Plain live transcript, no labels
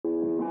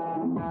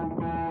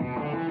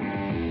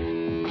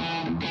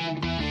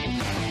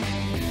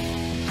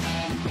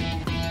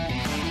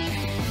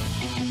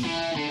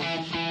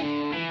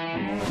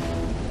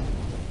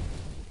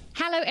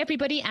Hello,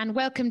 everybody, and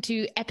welcome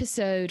to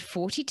episode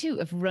 42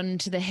 of Run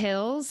to the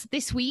Hills.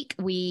 This week,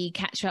 we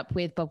catch up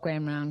with Bob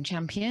Graham Round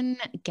champion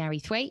Gary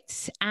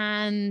Thwaites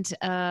and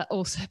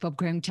also Bob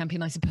Graham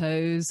champion, I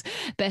suppose,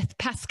 Beth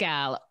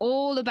Pascall,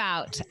 all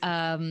about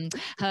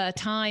her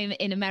time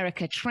in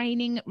America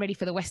training, ready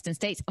for the Western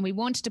States. And we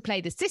wanted to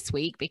play this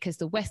week because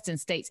the Western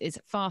States is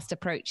fast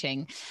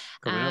approaching.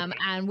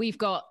 And we've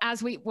got,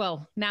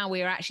 now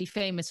we are actually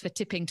famous for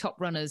tipping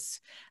top runners,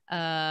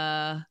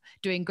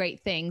 doing great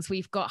things.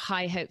 We've got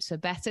high hopes for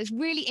Beth. So it's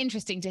really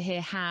interesting to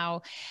hear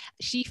how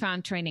she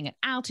found training at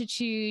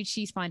altitude.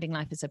 She's finding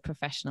life as a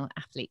professional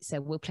athlete. So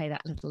we'll play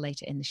that a little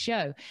later in the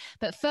show.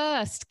 But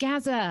first,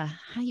 Gaza,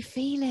 how are you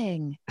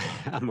feeling?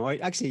 I'm all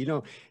right. Actually,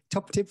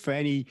 top tip for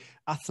any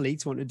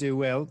athletes want to do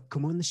well,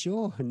 come on the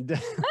show. And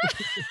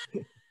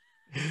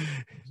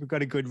we've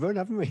got a good run,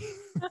 haven't we?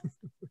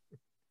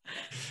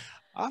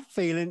 I'm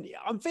feeling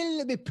a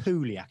little bit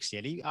poorly,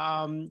 actually.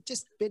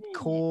 Just a bit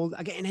cold.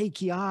 I get an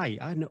achy eye.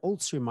 I had an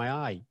ulcer in my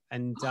eye.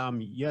 And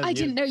I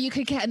didn't know you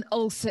could get an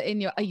ulcer in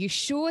your... Are you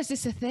sure? Is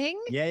this a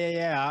thing?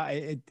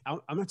 Yeah.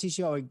 I'm not too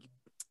sure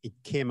it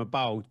came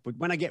about, but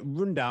when I get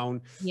run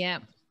down, I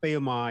feel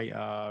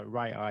my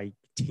right eye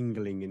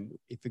tingling. And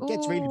if it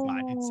gets really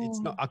bad, it's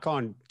not... I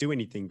can't do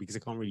anything because I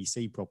can't really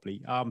see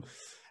properly.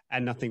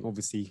 And I think,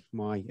 obviously,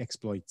 my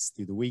exploits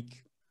through the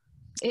week...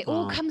 It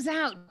all comes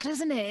out,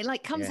 doesn't it? It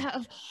like comes out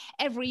of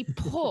every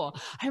pore.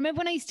 I remember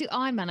when I used to do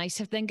Ironman, I used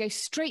to then go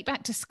straight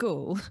back to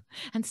school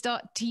and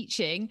start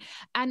teaching.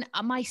 And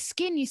my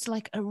skin used to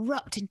like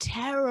erupt in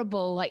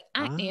terrible like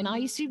acne. And I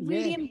used to be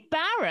really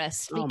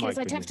embarrassed because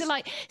I'd have to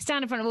like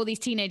stand in front of all these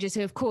teenagers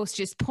who, of course,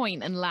 just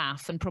point and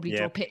laugh and probably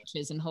draw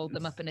pictures and hold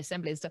them up in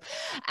assembly and stuff.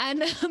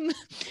 And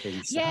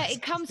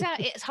it comes out.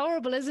 It's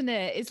horrible, isn't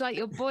it? It's like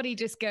your body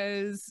just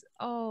goes,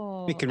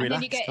 and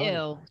then you get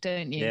ill,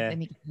 don't you? Yeah.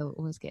 Then you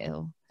always get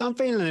ill. I'm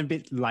feeling a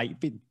bit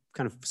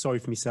kind of sorry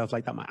for myself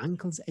like that. My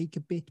ankles ache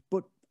a bit,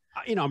 but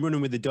I'm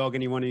running with the dog.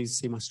 Anyone who's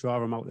seen my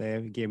Strava, I'm out there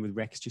again with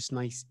Rex, just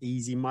nice,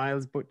 easy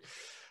miles. But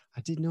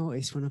I did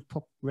notice when I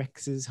popped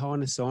Rex's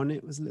harness on,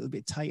 it was a little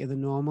bit tighter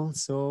than normal.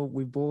 So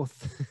we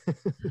both...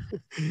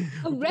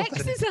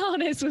 Rex's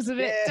harness was a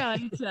bit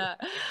tighter.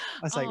 I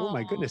was like, oh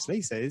my goodness,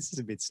 Lisa, this is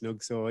a bit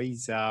snug. So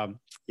he's been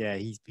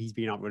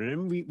out running.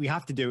 And we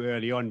have to do it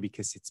early on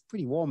because it's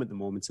pretty warm at the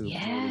moment. So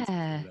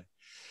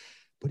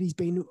but he's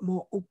been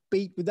more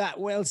upbeat with that.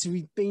 Well, so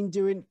we've been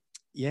doing...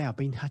 I've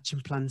been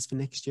hatching plans for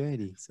next year,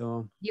 Eddie.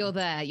 So you're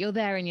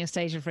there in your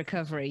stage of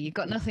recovery. You've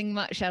got nothing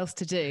much else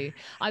to do.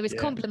 I was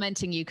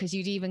complimenting you because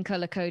you'd even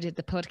color-coded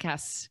the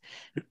podcast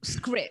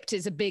script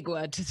is a big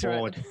word to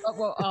throw at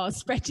what our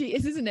spreadsheet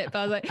is, isn't it? But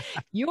I was like,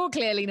 you're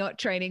clearly not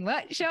training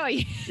much, are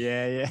you?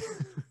 Yeah.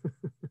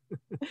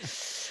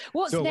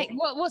 What's next?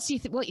 What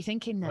are you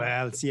thinking now?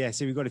 Well,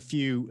 so we've got a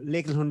few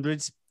Lakeland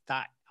Hundreds,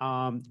 that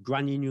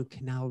Grand Union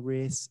Canal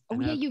race.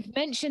 You've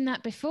mentioned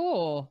that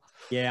before.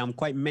 Yeah, I'm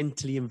quite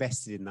mentally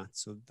invested in that.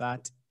 So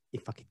that,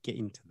 if I could get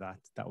into that,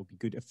 that would be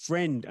good. A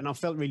friend, and I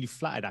felt really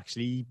flattered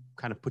actually, he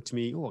kind of put to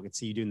me, I could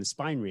see you doing the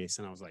spine race.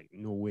 And I was like,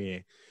 no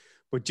way.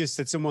 But just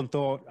that someone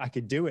thought I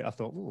could do it, I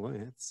thought,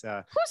 it's...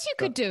 of course you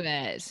could do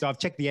it. So I've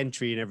checked the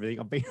entry and everything.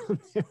 I've been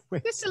on there.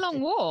 Just a long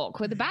walk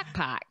with a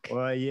backpack.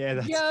 Well, yeah.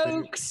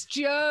 That's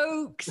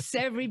Jokes,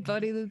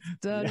 everybody that's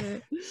done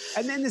it.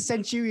 And then the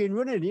Centurion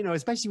running,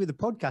 especially with the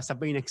podcast, I've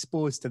been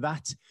exposed to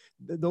that,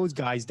 those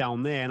guys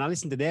down there. And I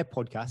listen to their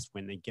podcast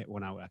when they get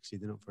one out, actually.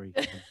 They're not very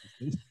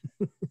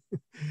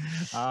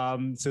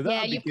so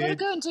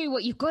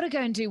you've got to go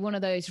and do one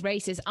of those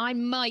races. I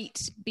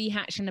might be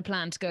hatching a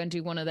plan to go and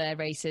do one of their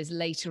races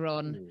later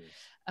on.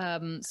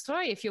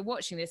 Sorry if you're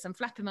watching this, I'm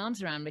flapping my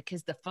arms around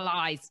because the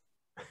flies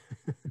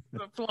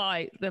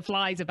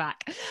are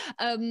back.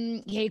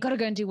 You've got to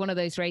go and do one of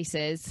those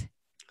races.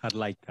 I'd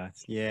like that.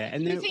 Yeah.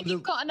 And do you think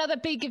you've got another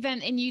big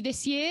event in you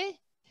this year?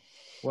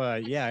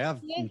 Well, I have.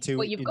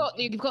 Well, you've got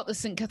the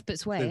St.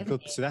 Cuthbert's Way.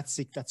 So that's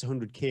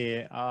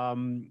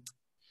 100k.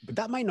 But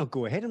that might not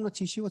go ahead. I'm not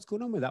too sure what's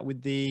going on with that.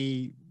 With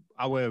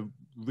our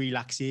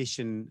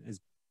relaxation has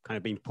kind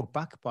of been put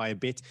back by a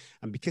bit,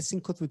 and because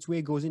St. Cuthbert's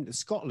Way goes into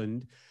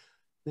Scotland,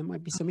 there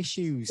might be some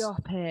issues.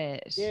 Stop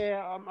it.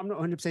 Yeah, I'm not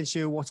 100%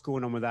 sure what's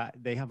going on with that.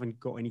 They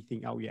haven't got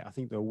anything out yet. I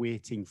think they're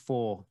waiting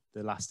for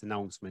the last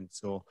announcement.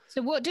 So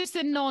what does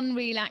the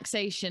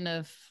non-relaxation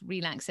of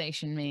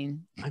relaxation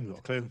mean? I've got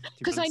a clue.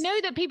 Because I know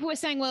that people were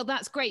saying, well,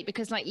 that's great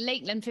because like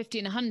Lakeland 50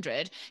 and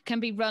 100 can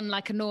be run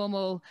like a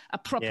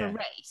proper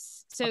race.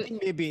 So I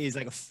think maybe it is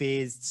like a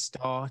phased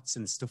starts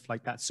and stuff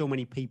like that. So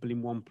many people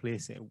in one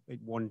place at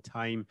one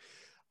time.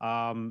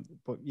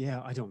 But yeah,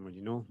 I don't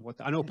really know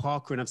I know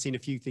parkrun. I've seen a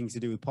few things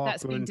to do with parkrun.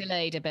 That's been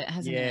delayed a bit,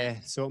 hasn't it?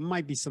 Yeah, so it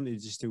might be something to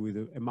just do with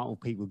the amount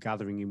of people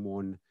gathering in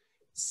one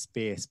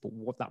space. But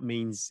what that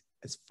means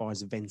as far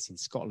as events in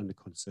Scotland are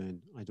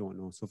concerned, I don't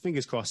know. So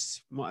fingers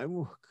crossed.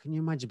 Can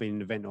you imagine being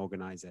an event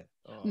organizer?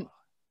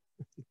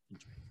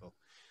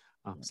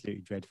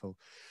 absolutely dreadful.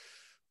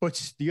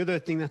 But the other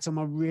thing that's on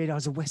my radar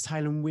is a West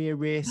Highland Way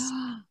race.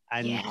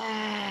 And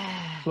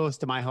close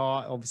to my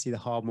heart, obviously the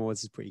hard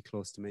moors is pretty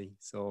close to me.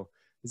 So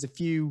there's a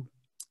few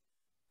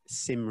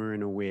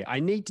simmering away. I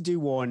need to do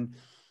one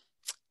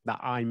that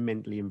I'm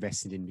mentally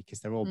invested in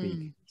because they're all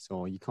big.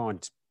 So you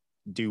can't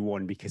do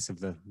one because of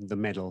the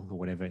medal or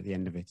whatever at the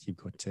end of it. You've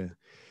got to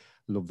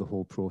love the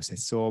whole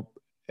process. So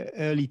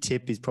early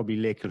tip is probably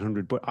Lakeland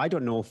 100, but I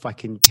don't know if I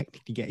can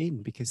technically get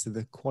in because of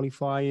the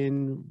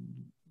qualifying.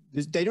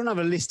 They don't have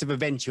a list of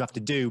events you have to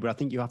do, but I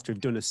think you have to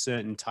have done a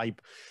certain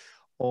type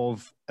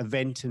of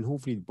event, and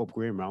hopefully the Bob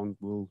Graham round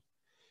will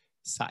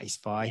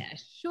satisfy. Yeah,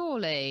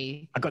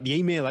 surely. I got the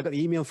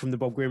email from the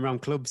Bob Graham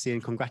round club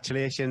saying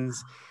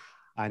congratulations,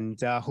 and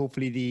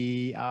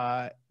hopefully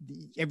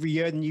every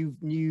year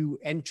new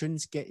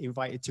entrants get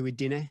invited to a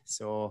dinner,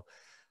 so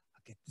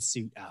I'll get the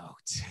suit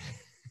out.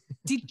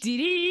 Get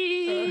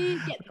the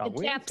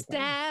chaps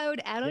out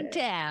on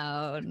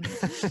town.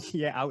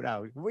 Yeah, out.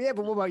 Well, yeah,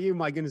 but what about you?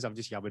 My goodness, I've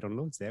just yabbered on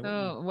loads there.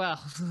 Oh, well.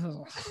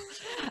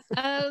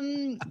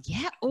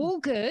 Yeah, all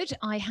good.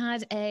 I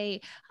had a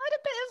bit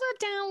of a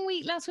down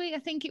week last week. I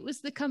think it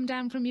was the come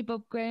down from your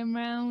Bob Graham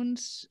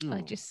round. Oh.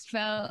 I just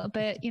felt a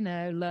bit,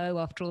 low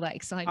after all that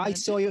excitement. I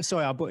saw your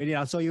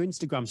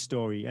Instagram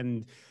story,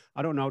 and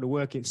I don't know how to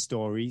work it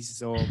stories,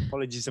 so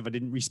apologies if I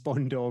didn't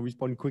respond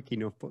quick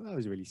enough, but that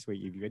was really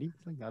sweet of you, Eddie.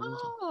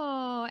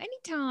 Oh,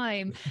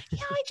 anytime. Yeah,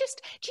 do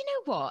you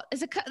know what?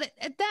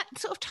 That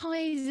sort of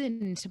ties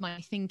into my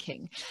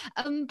thinking.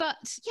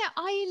 But yeah,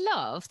 I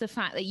love the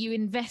fact that you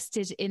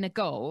invested in a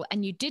goal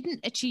and you didn't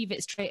achieve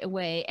it straight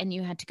away, and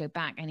you had to go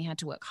back and you had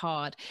to work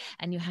hard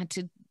and you had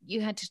to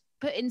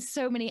put in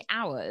so many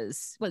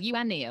hours. Well, you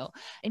and Neil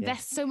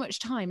invest so much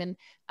time, and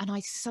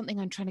something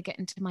I'm trying to get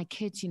into my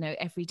kids,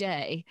 every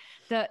day,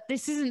 that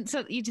this isn't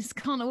something you just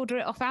can't order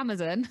it off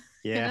Amazon.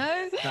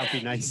 Yeah, that'd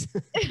be nice.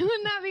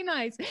 Wouldn't that be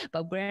nice?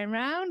 Bob Graham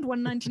round,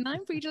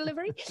 $1.99 free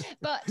delivery.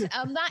 But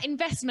that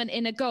investment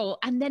in a goal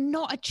and then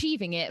not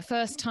achieving it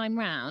first time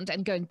round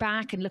and going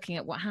back and looking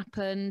at what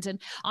happened, and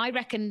I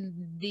reckon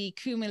the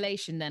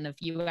accumulation then of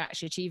you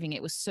actually achieving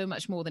it was so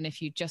much more than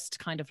if you just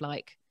kind of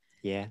like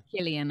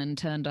Killian and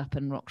turned up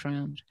and rocked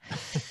around.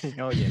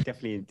 Oh yeah,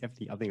 definitely.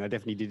 I think I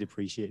definitely did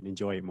appreciate and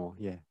enjoy it more.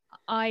 Yeah.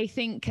 I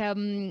think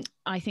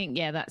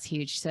that's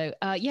huge. So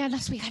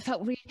last week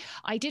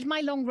I did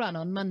my long run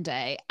on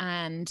Monday,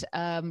 and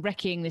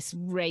recceing this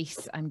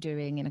race I'm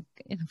doing in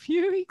a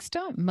few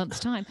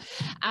months time,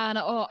 and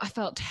I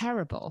felt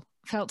terrible.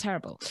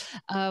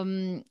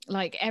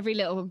 Like every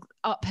little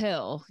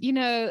uphill,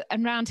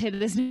 and round here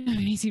there's no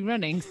easy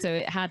running, so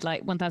it had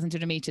like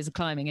 1,200 meters of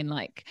climbing in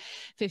like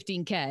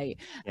 15k.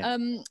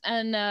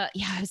 I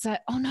was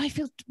like, oh no,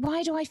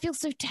 why do I feel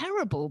so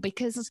terrible?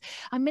 Because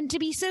I'm meant to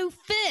be so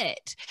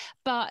fit.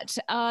 But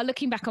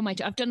looking back on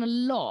I've done a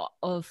lot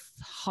of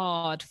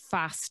hard,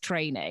 fast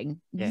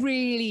training,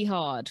 really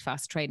hard,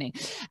 fast training,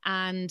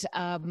 and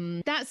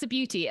that's the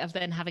beauty of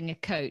then having a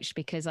coach,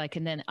 because I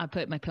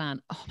put my plan.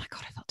 Oh my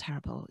god, I felt terrible.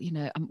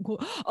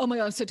 Oh my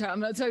god, I'm so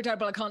terrible. I'm so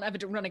terrible. I can't ever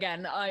run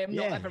again. I am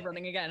not ever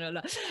running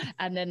again.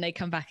 And then they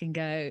come back and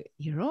go,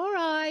 you're all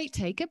right.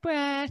 Take a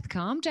breath.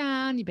 Calm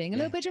down. You're being a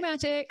little bit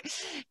dramatic.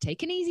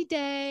 Take an easy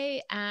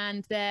day.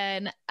 And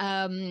then,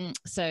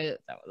 so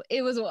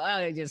it was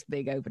just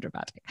being over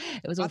dramatic.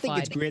 It was all fine. I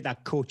think it's great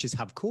that coaches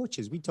have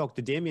coaches. We talked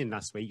to Damien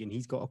last week, and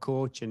he's got a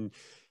coach, and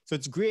so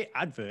it's a great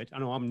advert. I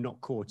know I'm not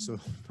coach, so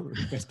I'm not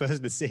the best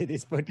person to say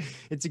this, but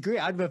it's a great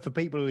advert for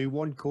people who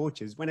want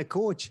coaches. When a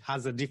coach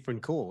has a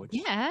different coach.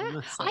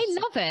 Yeah, I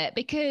love it,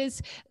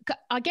 because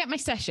I get my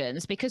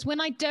sessions, because when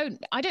I'm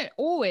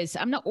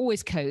not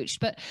always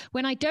coached, but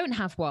when I don't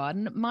have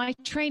one, my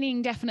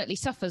training definitely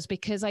suffers,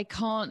 because I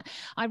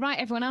write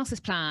everyone else's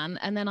plan,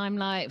 and then I'm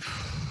like,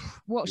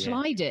 what shall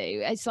I do?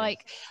 It's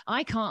like,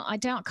 I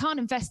can't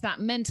invest that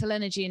mental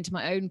energy into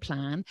my own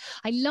plan.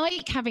 I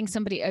like having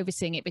somebody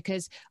overseeing it,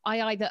 because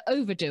I either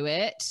overdo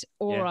it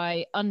or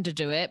I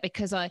underdo it,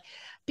 because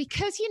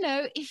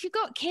if you've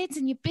got kids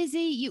and you're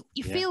busy,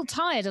 you feel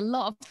tired a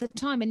lot of the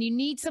time, and you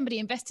need somebody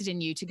invested in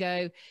you to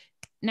go,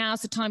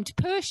 now's the time to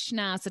push,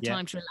 now's the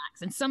time to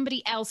relax, and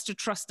somebody else to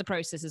trust the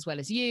process as well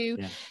as you.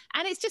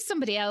 And it's just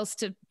somebody else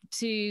to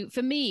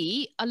for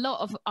me, a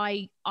lot of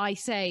I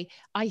say,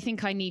 I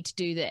think I need to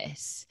do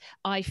this.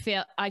 I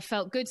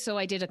felt good, so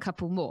I did a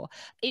couple more.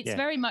 It's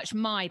very much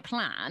my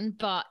plan,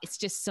 but it's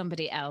just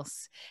somebody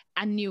else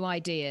and new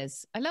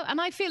ideas.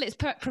 I feel it's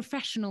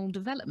professional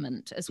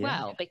development as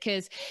well,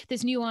 because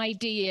there's new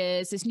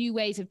ideas, there's new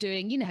ways of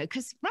doing,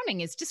 because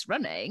running is just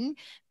running,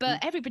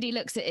 but everybody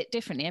looks at it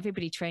differently.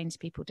 Everybody trains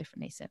people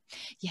differently. So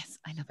yes,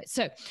 I love it.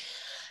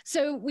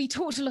 So we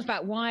talked a lot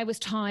about why I was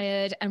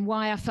tired and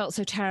why I felt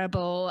so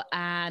terrible.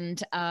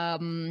 And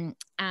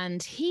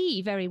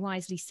he very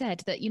wisely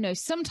said that,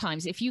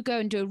 sometimes if you go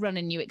and do a run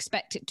and you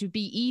expect it to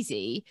be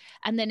easy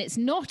and then it's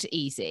not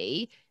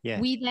easy,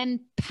 we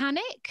then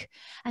panic.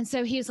 And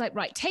so he was like,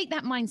 right, take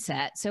that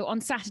mindset. So on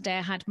Saturday,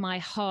 I had my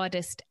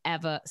hardest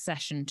ever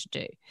session to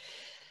do.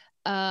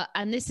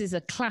 and this is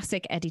a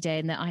classic Eddie day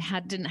in that I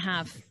didn't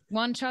have,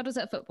 one child was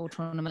at a football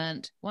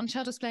tournament, one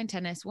child was playing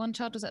tennis, one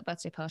child was at a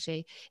birthday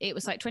party. It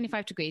was like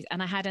 25 degrees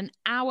and I had an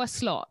hour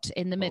slot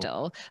in the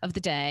middle of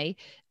the day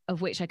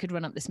of which I could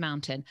run up this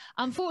mountain.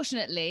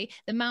 Unfortunately,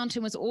 the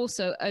mountain was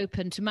also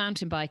open to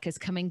mountain bikers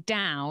coming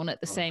down at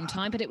the same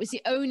time, but it was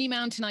the only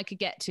mountain I could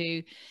get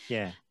to.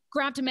 Yeah.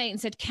 Grabbed a mate and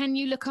said, can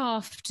you look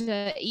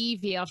after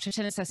Evie after a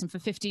tennis lesson for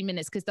 15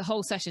 minutes? Because the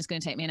whole session is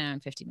going to take me an hour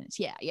and 50 minutes.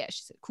 Yeah.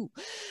 She said, cool.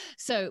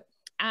 So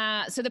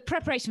the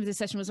preparation for this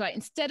session was like,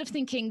 instead of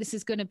thinking this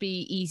is going to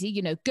be easy,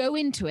 you know, go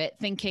into it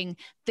thinking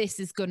this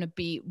is going to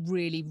be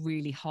really,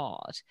 really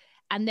hard.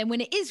 And then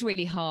when it is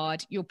really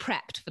hard, you're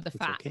prepped for the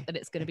fact that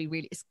it's going to be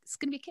really, it's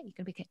going to be okay. It's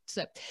going to be okay.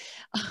 So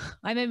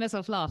I made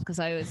myself laugh because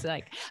I was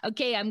like,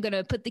 okay, I'm going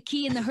to put the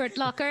key in the hurt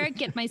locker,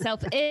 get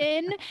myself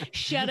in,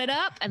 shut it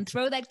up and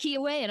throw that key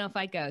away and off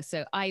I go.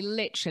 So I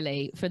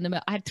literally,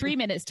 I had 3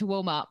 minutes to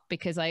warm up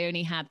because I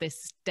only had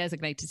this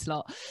designated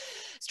slot.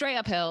 Straight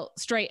uphill,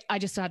 I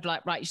just had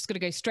like, right, you just got to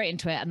go straight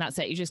into it and that's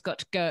it. You just got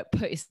to go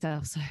put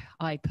yourself. So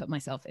I put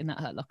myself in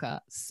that hurt locker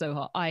so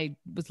hard. I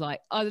was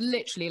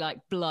literally like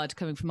blood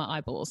coming from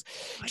my eyeballs,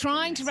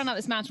 trying to run up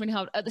this mountain really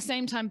hard. At the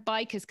same time,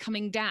 bikers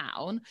coming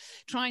down,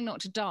 trying not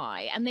to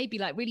die. And they'd be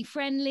like really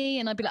friendly.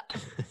 And I'd be like,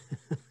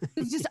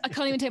 I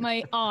can't even take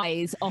my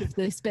eyes off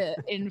this bit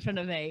in front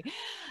of me.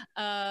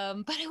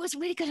 But it was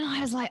really good. And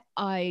I was like,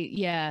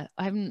 I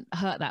haven't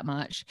hurt that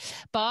much.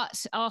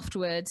 But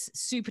afterwards,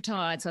 super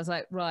tired. So I was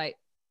like, right,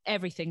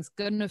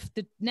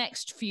 the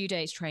next few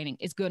days training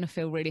is going to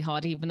feel really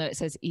hard, even though it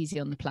says easy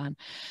on the plan.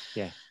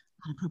 Yeah.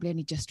 I probably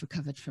only just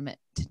recovered from it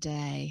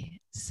today.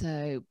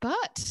 So,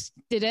 but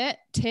did it,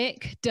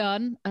 tick,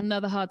 done.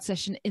 Another hard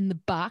session in the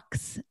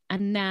box.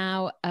 And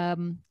now,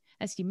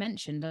 as you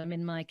mentioned, I'm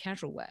in my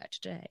casual wear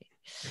today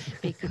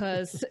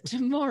because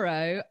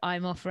tomorrow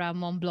I'm off around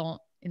Mont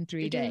Blanc in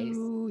 3 days.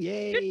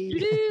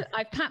 Yay.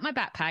 I've packed my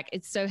backpack.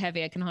 It's so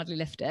heavy I can hardly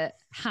lift it.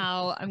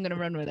 How I'm going to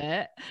run with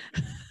it.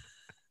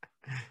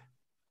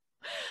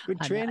 Good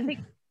training. I think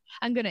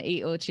I'm going to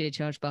eat all Chia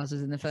Charge bars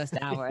in the first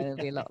hour. It'll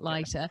be a lot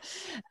lighter.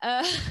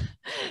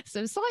 So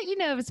I'm slightly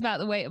nervous about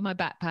the weight of my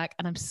backpack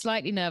and I'm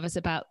slightly nervous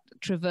about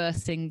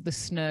traversing the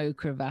snow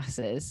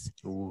crevasses.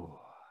 Ooh.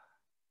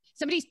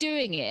 Somebody's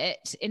doing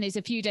it and is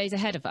a few days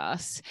ahead of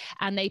us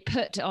and they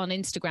put on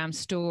Instagram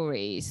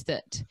stories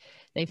that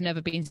they've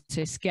never been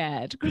so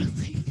scared. I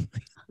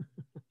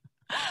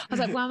was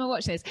like, why am I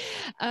watching this?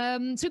 So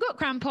we've got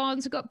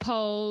crampons, we've got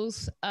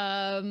poles.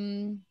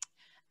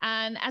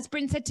 And as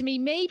Bryn said to me,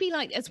 maybe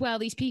like as well,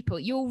 these people,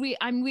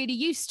 I'm really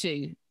used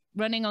to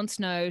running on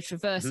snow,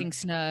 traversing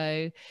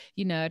snow,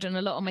 you know, I've done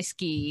a lot on my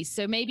skis.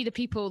 So maybe the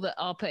people that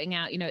are putting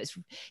out, you know,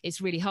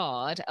 it's really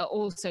hard are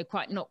also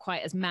not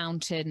quite as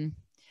mountain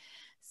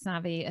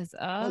savvy as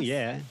us. Oh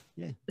yeah.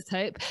 Let's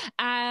hope.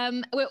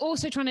 We're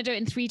also trying to do it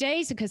in 3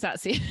 days because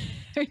that's the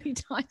only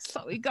time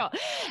slot we got.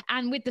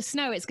 And with the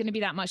snow, it's going to be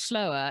that much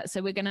slower.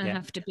 So we're going to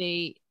have to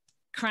be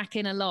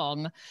cracking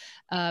along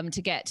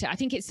to get to. I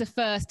think it's the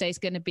first day is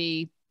going to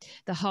be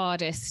the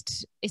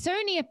hardest. It's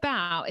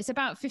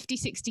about 50,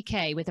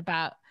 60K with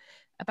about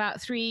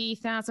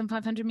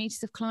 3,500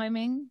 meters of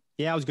climbing.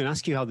 Yeah, I was going to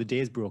ask you how the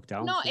days broke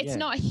down. It's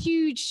not a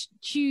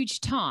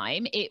huge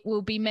time. It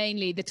will be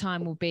mainly the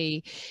time will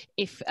be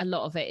if a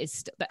lot of it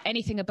is, but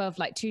anything above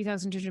like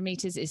 2,200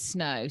 meters is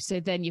snow. So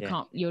then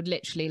you're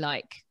literally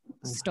like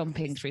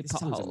stomping through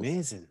potholes. Sounds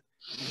amazing.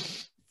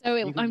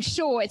 So I'm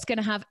sure it's going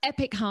to have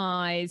epic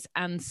highs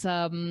and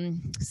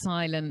some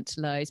silent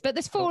lows. But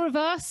there's 4 of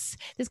us.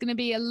 There's going to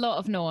be a lot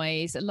of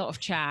noise, a lot of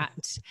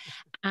chat.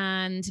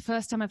 And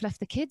first time I've left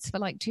the kids for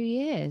like 2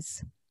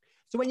 years.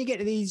 So when you get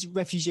to these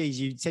refugees,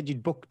 you said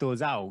you'd booked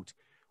those out.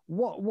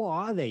 What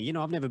are they? You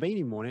know, I've never been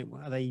in one.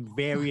 Are they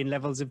varying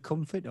levels of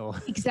comfort or?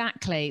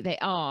 Exactly, they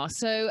are.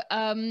 So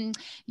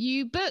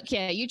you book,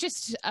 you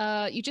just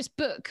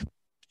book.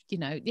 You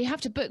know, you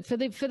have to book for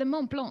the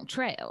Mont Blanc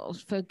Trail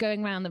for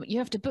going around them. You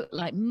have to book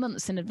like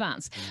months in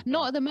advance.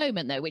 Not at the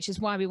moment though, which is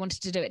why we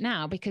wanted to do it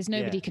now because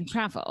nobody can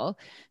travel.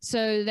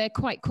 So they're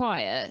quite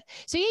quiet.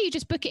 So you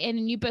just book it in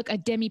and you book a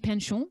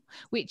demi-pension,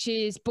 which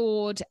is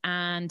board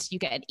and you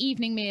get an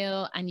evening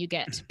meal and you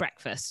get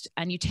breakfast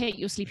and you take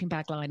your sleeping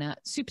bag liner.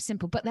 Super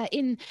simple. But they're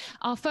in,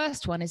 our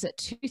first one is at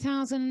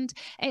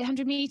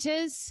 2,800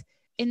 meters.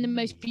 In the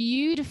most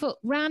beautiful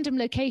random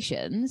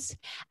locations,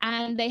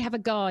 and they have a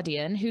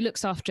guardian who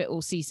looks after it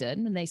all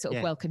season, and they sort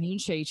of welcome you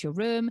and show you to your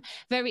room.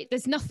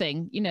 There's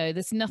nothing, you know,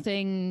 there's no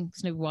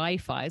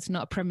Wi-Fi, it's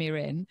not a Premier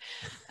Inn.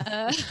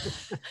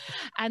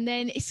 And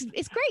then it's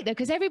great though,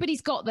 because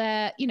everybody's got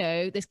their, you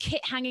know, there's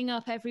kit hanging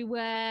up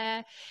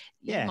everywhere.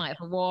 You might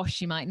have a wash,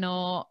 you might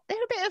not. They're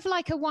a bit of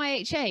like a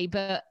YHA,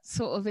 but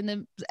sort of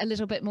a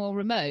little bit more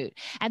remote.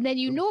 And then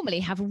you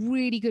normally have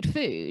really good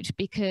food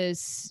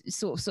because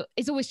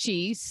it's always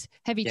cheese,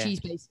 heavy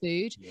cheese-based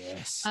food.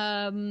 Yes.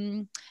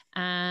 And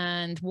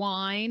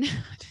wine. I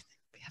don't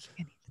think we have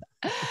any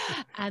of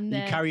that. And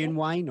then, you carrying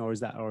wine, or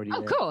is that already?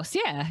 Of course,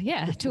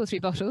 yeah, 2 or 3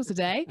 bottles a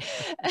day.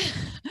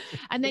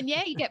 And then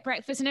you get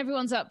breakfast, and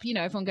everyone's up. You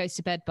know, everyone goes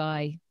to bed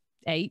by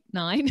 8,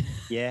 9.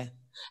 Yeah.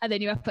 And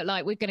then you're up at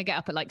we're going to get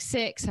up at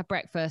 6, have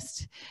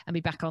breakfast, and be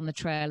back on the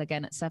trail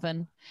again at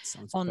 7.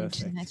 Sounds on perfect.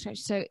 to the next stretch.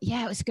 So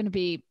yeah, it's going to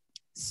be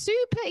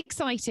super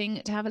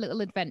exciting to have a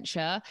little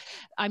adventure.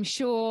 I'm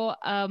sure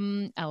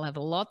I'll have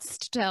lots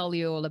to tell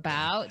you all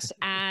about.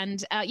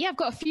 And I've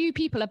got a few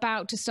people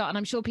about to start, and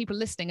I'm sure people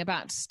listening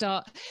about to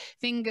start,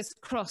 fingers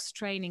crossed,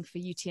 training for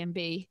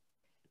UTMB.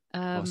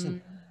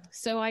 Awesome.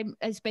 So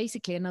it's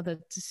basically another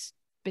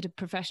bit of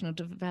professional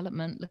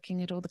development,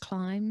 looking at all the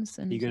climbs.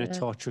 And you're going to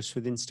torture us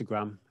with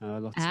Instagram.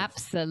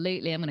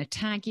 Absolutely. I'm going to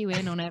tag you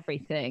in on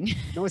everything.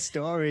 No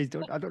stories.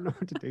 I don't know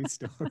how to do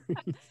stories.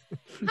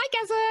 Hi,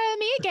 Gaza,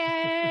 me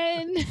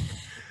again.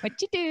 What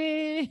you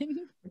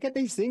doing? I get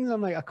these things.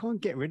 I'm like, I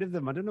can't get rid of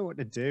them. I don't know what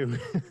to do.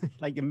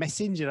 Like a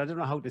message, and I don't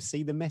know how to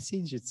see the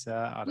message. It's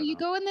I don't know. You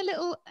go on the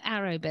little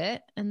arrow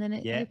bit, and then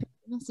it opens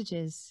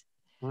messages.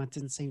 Well, it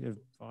doesn't seem to.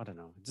 I don't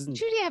know. It doesn't.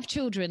 Should you have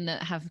children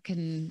that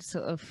can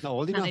sort of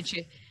manage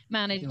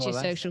your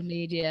social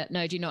media?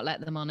 No, do you not let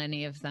them on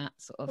any of that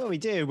sort of? Well, we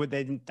do, but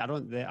then I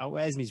don't.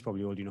 Esme's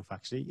probably old enough,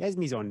 actually.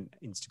 Esme's on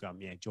Instagram.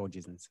 Yeah, George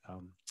isn't. I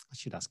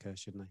should ask her,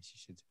 shouldn't I? She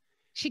should.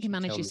 She can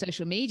manage your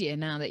social media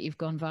now that you've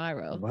gone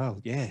viral.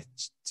 Well, yeah.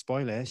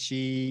 Spoiler: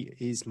 she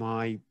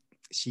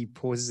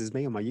poses as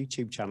me on my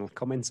YouTube channel,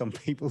 comments on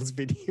people's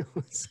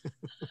videos.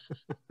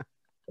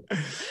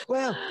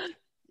 Well.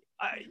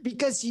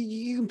 Because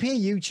you can pay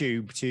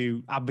YouTube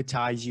to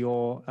advertise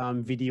your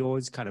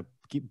videos, kind of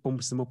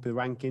bumps them up the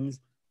rankings.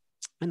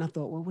 And I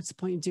thought, well, what's the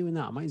point in doing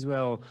that? I might as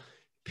well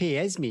pay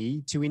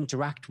Esme to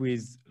interact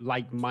with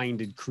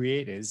like-minded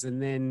creators.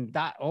 And then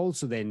that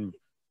also then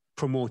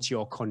promotes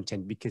your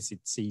content because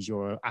it sees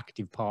you're an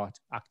active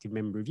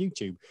member of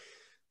YouTube.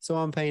 So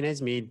I'm paying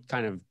Esme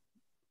kind of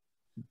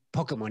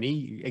pocket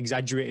money,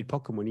 exaggerated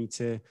pocket money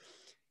to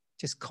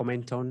just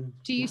comment on.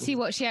 Do you see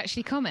what she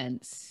actually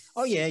comments?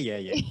 Oh, yeah.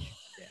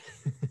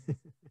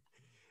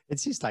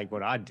 It's just like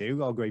what I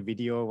do. Oh, great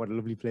video. What a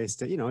lovely place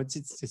to,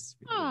 it's just.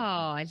 Oh,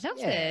 I love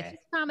it.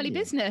 It's family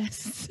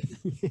business.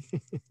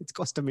 It's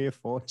costing me a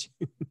fortune.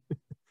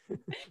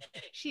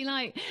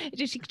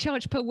 Does she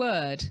charge per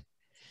word?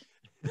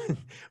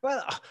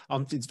 Well,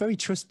 it's very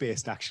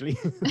trust-based, actually.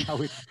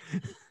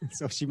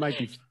 So she might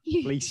be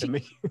fleecing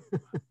me.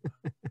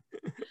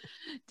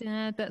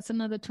 Dad, that's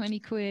another 20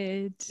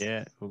 quid.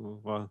 Yeah,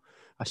 well,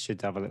 I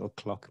should have a little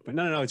clock. But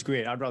no, it's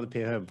great. I'd rather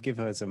give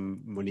her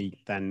some money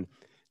than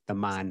the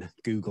man,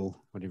 Google,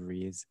 whatever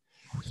he is.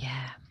 Oh,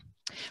 yeah.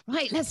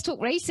 Right, let's talk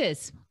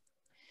races.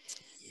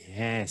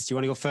 Yes. Do you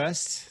want to go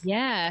first?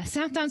 Yeah.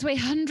 South Downs Way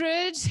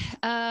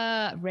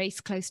 100,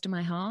 race close to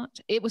my heart.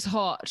 It was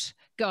hot.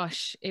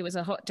 Gosh, it was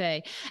a hot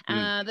day.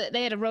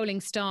 They had a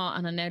rolling start,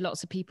 and I know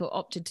lots of people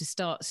opted to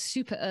start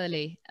super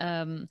early.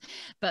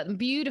 But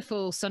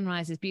beautiful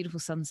sunrises, beautiful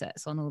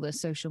sunsets on all the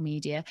social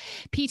media.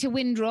 Peter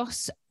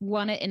Windross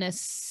won it in a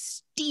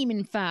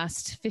steaming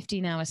fast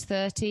 15 hours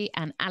 30,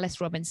 and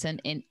Alice Robinson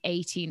in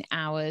 18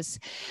 hours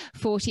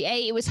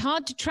 48. It was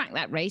hard to track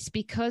that race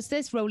because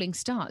there's rolling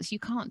starts. You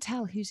can't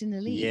tell who's in the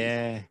lead.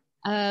 Yeah.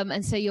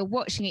 And so you're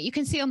watching it. You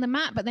can see on the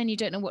map, but then you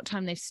don't know what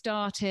time they've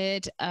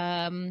started.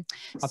 I think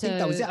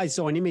that was it. I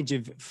saw an image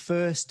of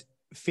first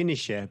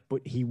finisher,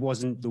 but he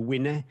wasn't the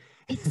winner.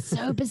 It's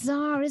so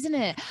bizarre, isn't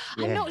it?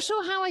 Yeah. I'm not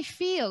sure how I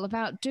feel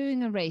about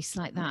doing a race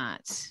like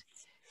that.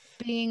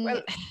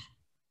 Well,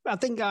 I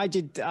think I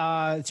did Tour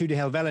de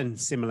Helvellyn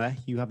similar.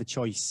 You have a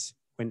choice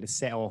when to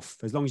set off,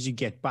 as long as you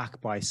get back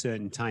by a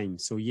certain time.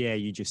 So yeah,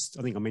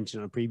 I think I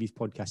mentioned on a previous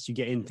podcast, you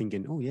get in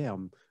thinking, oh yeah,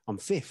 I'm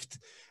fifth.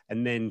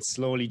 And then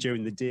slowly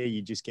during the day,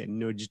 you just get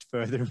nudged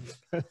further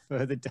and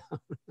further down.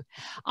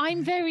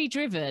 I'm very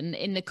driven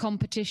in the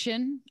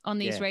competition on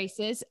these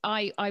races.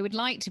 I would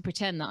like to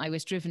pretend that I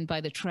was driven by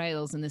the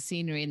trails and the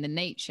scenery and the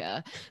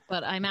nature,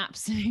 but I'm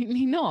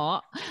absolutely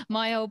not.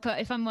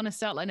 If I'm on a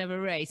start line of a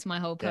race, my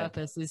whole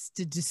purpose is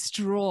to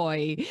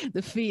destroy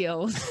the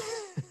field.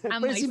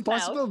 And it's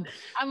impossible.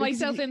 And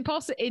myself in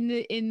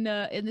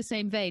the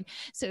same vein.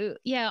 So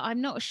yeah, I'm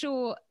not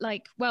sure.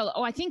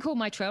 I think all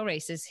my trail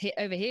races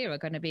over here are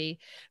going to be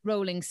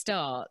rolling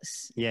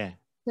starts. Yeah.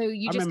 So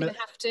you're just going to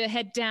have to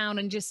head down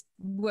and just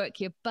work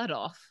your butt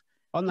off.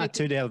 On that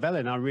Tour de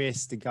Helvellyn, I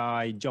raced the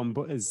guy John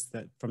Butters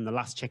from the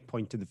last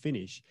checkpoint to the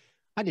finish.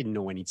 I didn't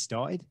know when he'd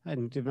started. I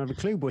didn't have a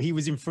clue, but he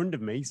was in front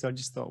of me, so I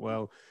just thought,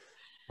 well,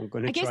 I'm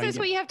going to. I guess that's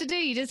what you have to do.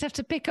 You just have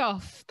to pick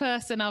off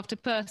person after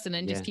person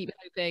and just keep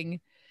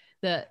hoping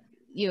that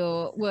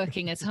you're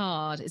working as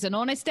hard. It's an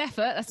honest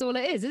effort. That's all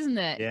it is, isn't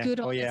it? Yeah. Good.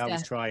 Oh yeah, I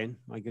was trying.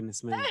 My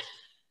goodness me.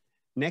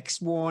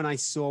 Next one I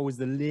saw was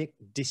the Lake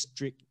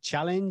District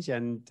Challenge,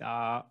 and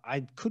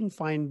I couldn't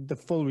find the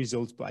full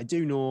results, but I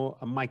do know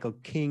Michael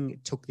King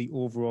took the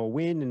overall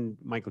win, and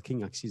Michael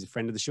King actually is a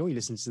friend of the show. He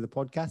listens to the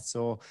podcast,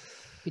 so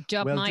good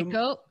job,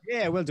 Michael.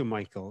 Yeah, well done,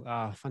 Michael.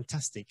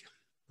 Fantastic.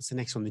 What's the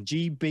next one? The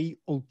GB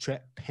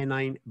Ultra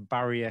Pennine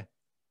Barrier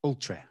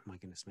Ultra. My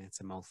goodness, man, it's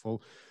a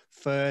mouthful.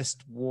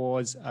 First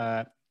was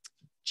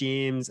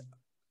James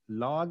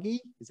Largy,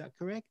 is that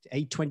correct?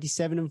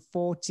 8:27 and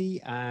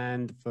 40.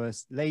 And the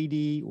first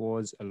lady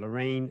was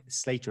Lorraine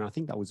Slater. And I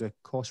think that was a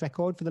course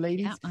record for the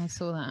ladies. Yeah, I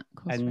saw that.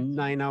 And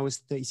 9 hours,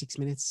 36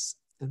 minutes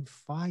and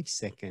 5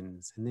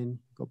 seconds. And then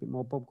got a bit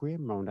more Bob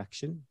Graham round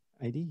action.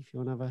 Eddie, if you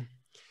want to have a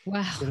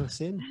fill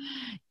us in.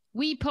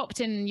 We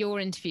popped in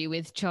your interview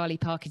with Charlie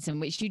Parkinson,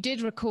 which you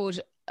did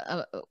record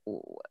a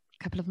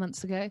couple of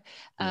months ago,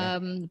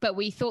 but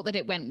we thought that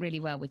it went really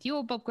well with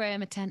your Bob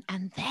Graham attempt,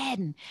 and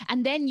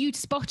then you'd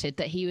spotted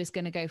that he was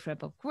going to go for a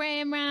Bob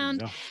Graham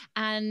round,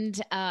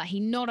 and he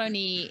not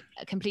only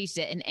completed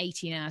it in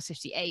 18 hours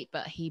 58,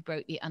 but he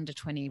broke the under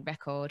 20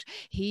 record.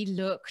 He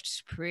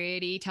looked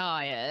pretty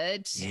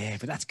tired. Yeah,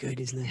 but that's good,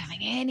 isn't it?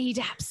 Coming in, he'd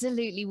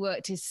absolutely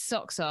worked his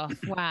socks off.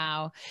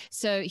 Wow.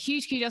 So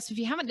huge kudos. If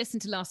you haven't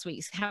listened to last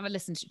week's, have a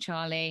listen to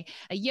Charlie,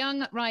 a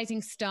young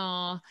rising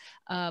star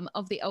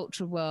of the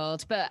ultra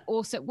world, but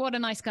also what a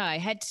nice guy.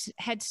 Head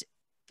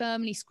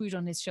firmly screwed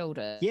on his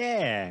shoulder.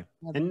 Yeah,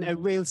 and a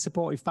real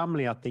supportive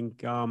family, I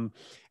think. And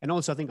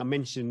also, I think I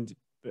mentioned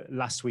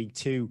last week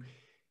too,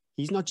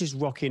 he's not just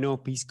rocking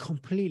up, he's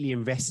completely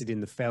invested in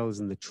the fells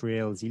and the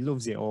trails. He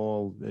loves it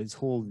all. His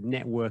whole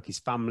network, his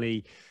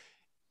family.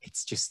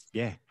 It's just,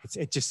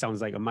 it just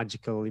sounds like a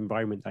magical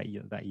environment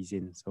that he's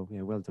in. So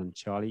yeah, well done,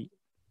 Charlie.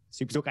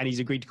 Super talk. And he's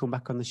agreed to come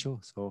back on the show.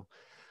 So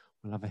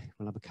we'll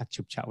have a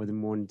catch-up chat with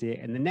him one day.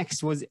 And the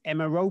next was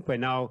Emma Roper.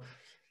 Now,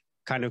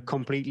 kind of not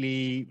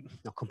completely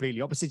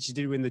opposite. She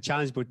did win the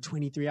challenge, but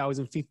 23 hours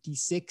and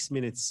 56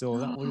 minutes. So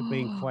that would have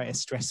been quite a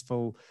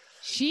stressful.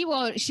 She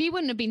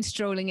wouldn't have been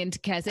strolling into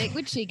Keswick,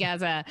 would she,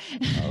 Gaza?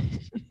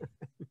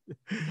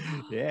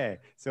 Yeah.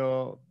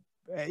 So,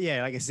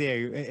 like I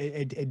say,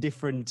 a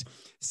different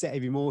set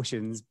of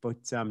emotions,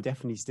 but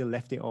definitely still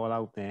left it all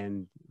out there.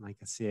 And like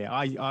I say,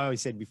 I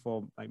always said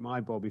before, like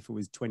my Bob, if it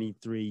was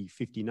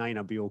 23:59,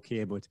 I'd be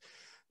okay. But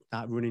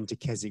that run into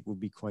Keswick would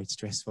be quite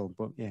stressful.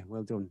 But yeah,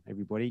 well done,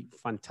 everybody.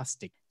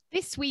 Fantastic.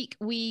 This week,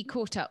 we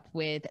caught up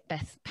with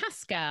Beth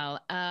Pascall.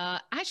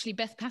 Actually,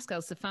 Beth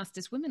Pascall's the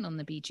fastest woman on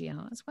the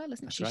BGR as well,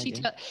 isn't she? Right,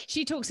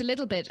 she talks a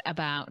little bit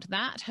about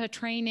that, her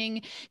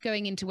training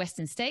going into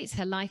Western States,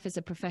 her life as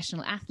a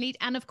professional athlete,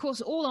 and of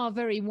course, all our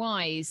very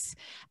wise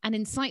and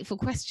insightful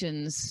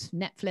questions,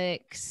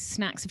 Netflix,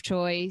 snacks of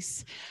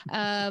choice.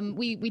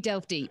 We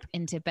delve deep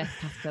into Beth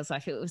Pascall's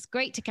life. It was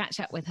great to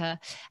catch up with her.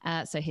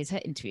 So here's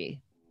her interview.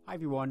 Hi,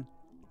 everyone.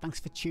 Thanks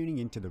for tuning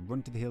in to the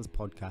Run to the Hills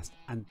podcast,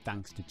 and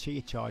thanks to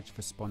Chia Charge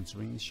for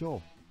sponsoring the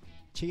show.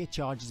 Chia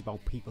Charge is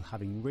about people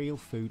having real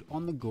food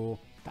on the go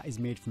that is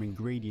made from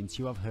ingredients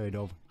you have heard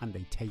of, and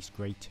they taste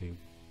great too.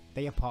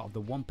 They are part of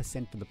the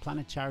 1% for the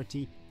Planet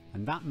charity,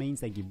 and that means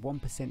they give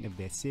 1% of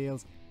their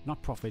sales,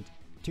 not profit,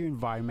 to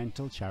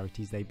environmental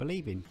charities they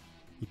believe in.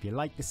 If you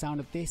like the sound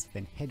of this,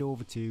 then head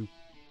over to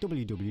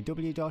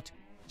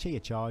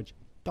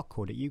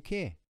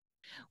www.chiacharge.co.uk.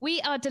 We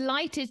are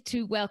delighted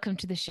to welcome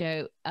to the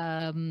show.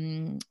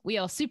 We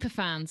are super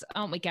fans,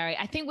 aren't we, Gary?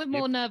 I think we're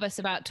more nervous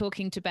about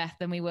talking to Beth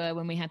than we were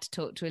when we had to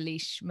talk to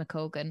Elise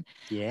McColgan.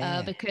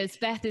 Yeah. Because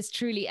Beth is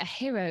truly a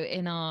hero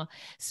in our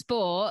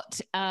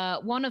sport.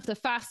 One of the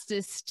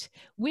fastest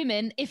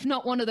women, if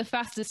not one of the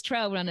fastest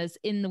trail runners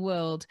in the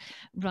world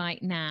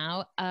right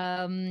now.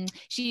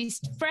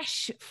 She's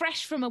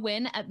fresh from a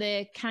win at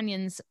the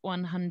Canyons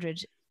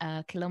 100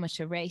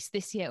 kilometer race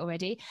this year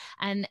already,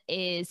 and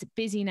is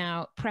busy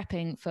now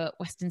prepping for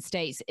Western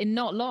States in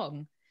not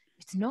long.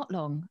 It's not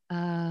long,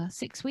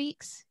 6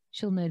 weeks.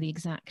 She'll know the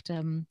exact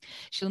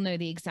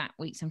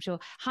weeks, I'm sure.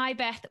 Hi,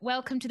 Beth.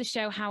 Welcome to the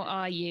show. How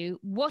are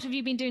you? What have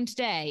you been doing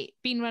today?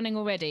 Been running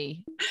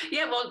already?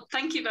 Yeah, well,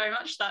 thank you very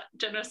much for that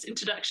generous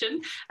introduction.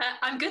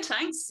 I'm good,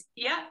 thanks.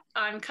 Yeah,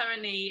 I'm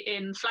currently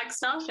in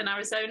Flagstaff in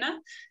Arizona.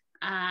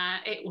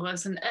 It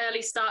was an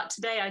early start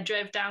today. I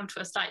drove down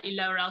to a slightly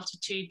lower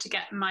altitude to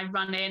get my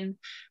run in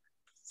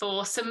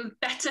for some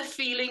better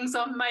feelings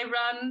on my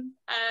run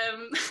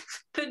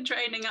than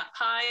training up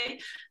high.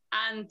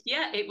 And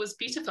yeah, it was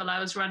beautiful.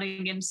 I was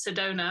running in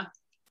Sedona,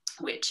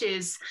 which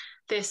is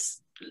this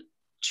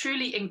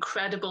truly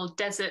incredible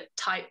desert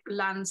type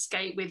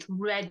landscape with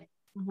red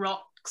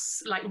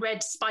rocks, like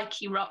red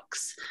spiky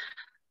rocks.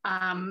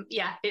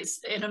 Yeah, it's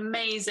an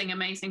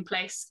amazing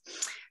place.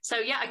 So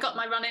yeah, I got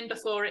my run in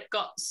before it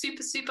got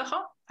super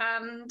hot,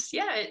 and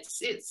yeah,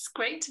 it's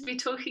great to be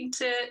talking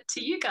to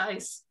you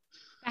guys.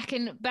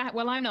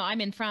 Well,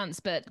 I'm in France,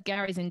 but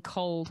Gary's in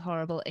cold,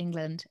 horrible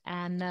England,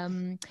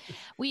 and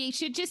we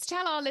should just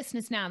tell our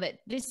listeners now that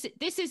this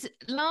is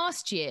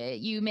last year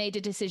you made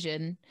a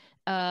decision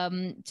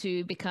to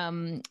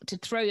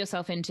throw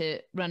yourself into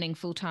running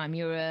full time.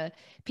 You're a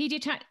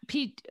pediatric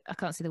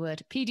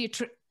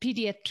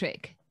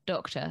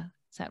doctor.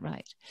 Is that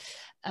right?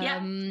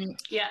 Yeah.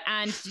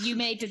 And you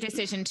made the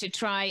decision to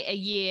try a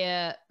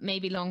year,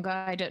 maybe longer,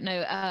 I don't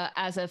know,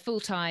 as a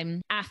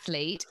full-time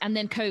athlete, and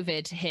then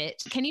COVID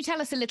hit. Can you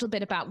tell us a little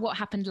bit about what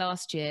happened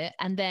last year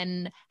and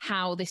then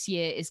how this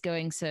year is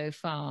going so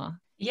far?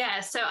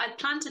 Yeah, so I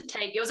planned to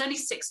it was only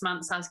 6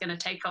 months I was going to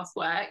take off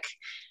work.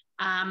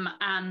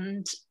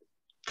 And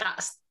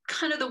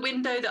kind of the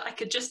window that I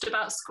could just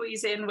about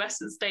squeeze in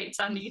Western States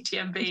and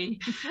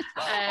UTMB.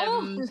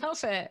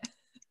 Love it.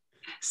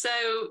 So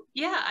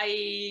yeah,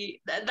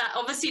 that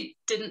obviously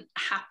didn't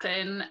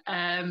happen,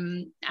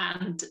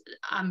 and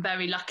I'm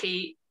very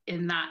lucky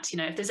in that, you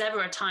know, if there's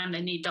ever a time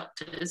they need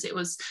doctors, it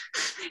was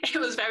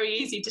very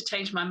easy to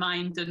change my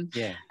mind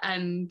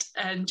and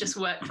just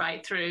work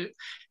right through.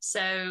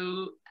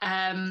 So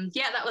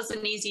that was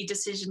an easy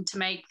decision to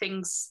make.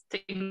 Things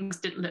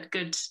didn't look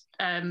good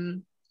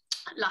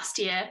last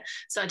year,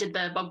 so I did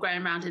the Bob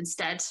Graham round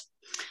instead.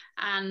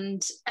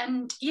 And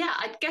yeah,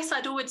 I guess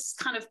I'd always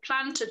kind of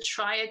planned to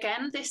try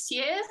again this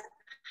year.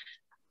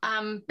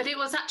 But it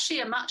was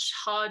actually a much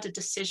harder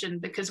decision,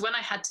 because when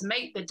I had to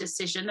make the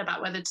decision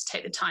about whether to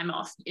take the time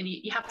off, and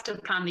you have to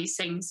plan these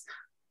things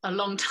a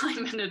long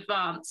time in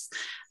advance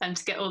and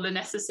to get all the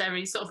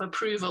necessary sort of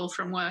approval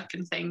from work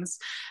and things.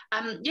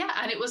 And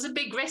it was a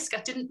big risk.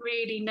 I didn't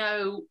really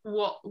know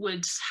what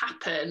would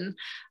happen.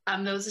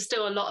 There was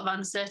still a lot of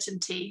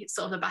uncertainty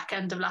sort of the back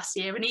end of last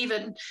year, and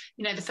even,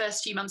 you know, the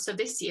first few months of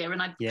this year.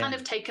 And I'd kind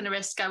of taken a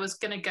risk. I was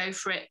going to go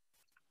for it.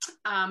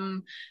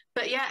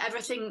 But yeah,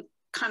 everything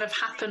kind of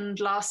happened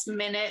last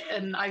minute,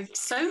 and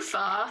so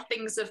far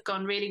things have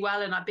gone really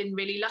well, and I've been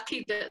really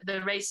lucky that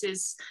the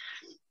races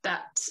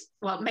that,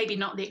 well, maybe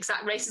not the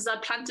exact races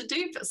I'd planned to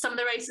do, but some of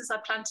the races I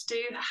planned to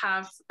do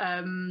have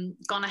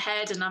gone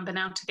ahead, and I've been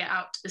able to get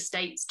out to the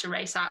States to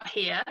race out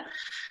here,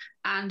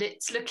 and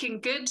it's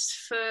looking good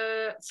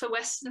for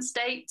Western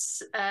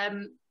States.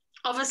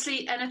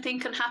 Obviously anything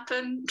can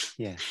happen.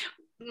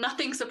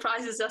 Nothing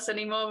surprises us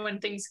anymore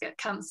when things get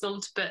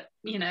cancelled, but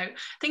you know,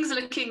 things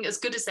are looking as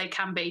good as they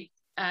can be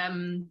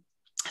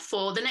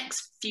for the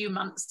next few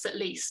months at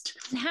least.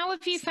 How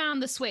have you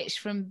found the switch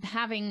from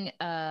having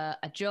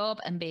a job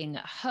and being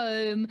at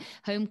home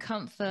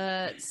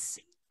comforts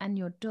and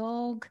your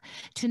dog,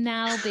 to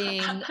now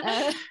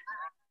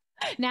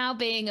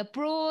being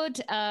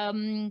abroad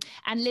and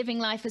living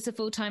life as a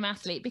full-time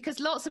athlete? Because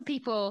lots of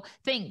people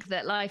think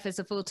that life as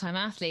a full-time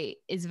athlete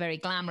is very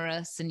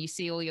glamorous, and you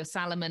see all your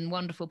Salomon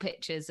wonderful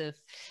pictures of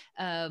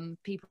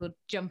people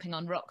jumping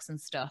on rocks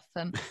and stuff.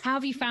 How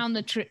have you found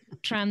the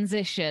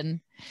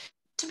transition?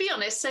 To be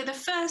honest, so the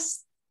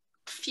first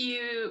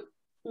few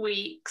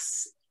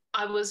weeks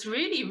I was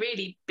really,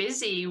 really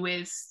busy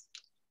with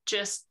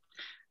just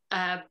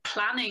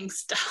planning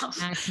stuff.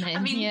 Admin, I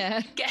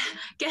mean,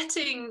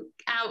 getting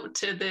out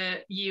to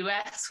the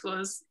US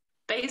was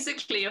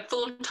basically a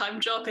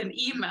full-time job in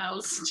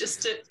emails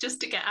just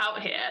to get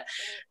out here.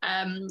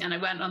 And I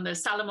went on the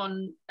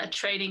Salomon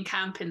training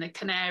camp in the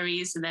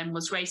Canaries, and then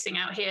was racing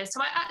out here.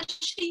 So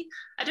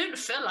I don't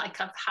feel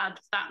like I've had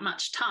that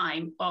much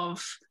time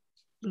of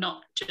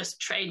not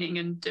just training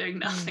and doing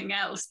nothing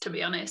else, to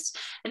be honest.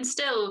 And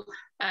still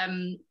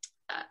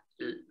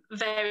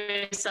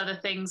various other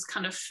things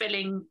kind of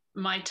filling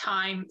my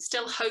time,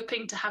 still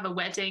hoping to have a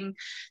wedding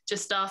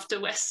just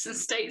after Western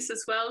States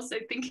as well, so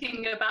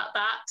thinking about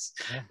that.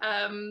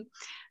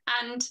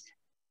 And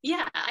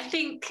yeah, I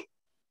think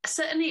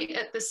certainly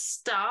at the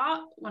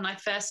start, when I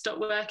first stopped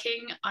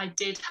working, I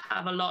did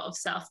have a lot of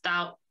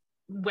self-doubt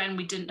when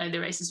we didn't know the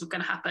races were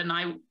going to happen.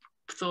 I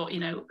thought, you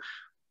know,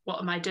 what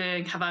am I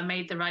doing? Have I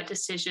made the right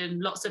decision?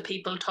 Lots of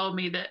people told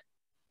me that,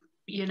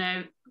 you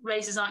know,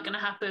 races aren't going to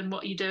happen.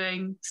 What are you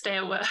doing? Stay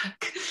at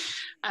work.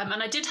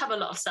 And I did have a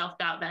lot of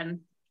self-doubt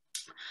then.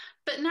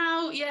 But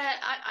now, yeah,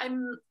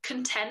 I'm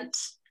content,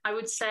 I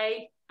would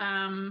say.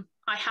 I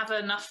have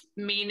enough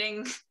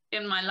meaning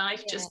in my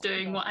life just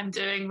doing what I'm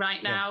doing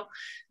right now.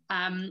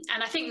 And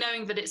I think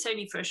knowing that it's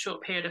only for a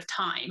short period of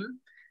time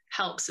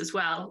helps as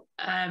well.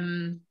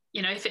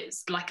 You know, if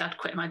it's like I'd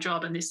quit my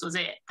job and this was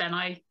it, then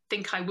I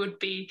think I would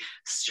be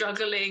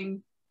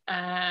struggling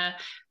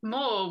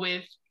more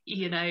with,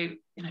 you know,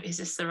 is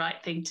this the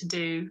right thing to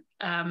do?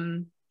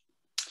 And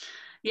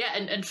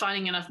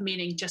finding enough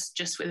meaning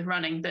just with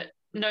running, that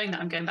knowing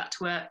that I'm going back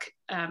to work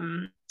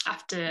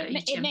after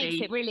UTMB. It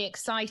makes it really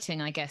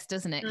exciting, I guess,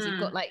 doesn't it?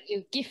 Because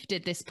you're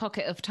gifted this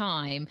pocket of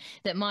time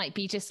that might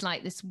be just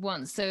like this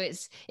once, so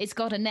it's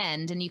got an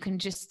end, and you can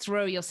just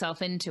throw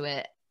yourself into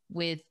it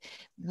with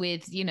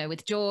you know,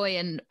 with joy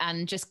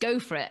and just go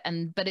for it.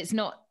 But it's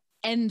not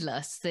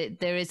endless. That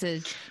there is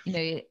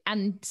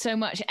and so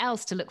much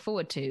else to look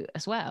forward to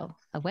as well.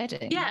 A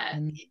wedding. I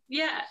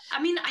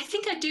mean, I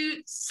think I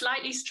do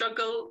slightly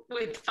struggle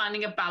with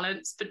finding a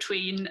balance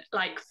between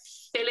like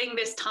filling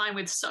this time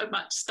with so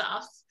much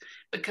stuff,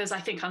 because I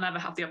think I'll never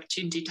have the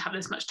opportunity to have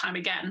this much time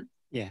again.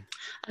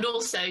 And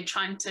also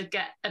trying to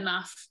get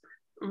enough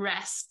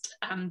rest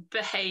and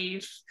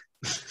behave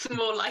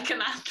more like an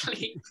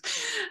athlete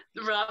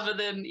rather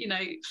than, you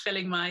know,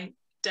 filling my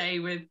day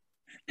with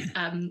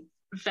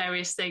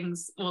various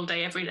things all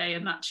day, every day,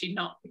 and actually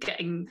not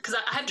getting, because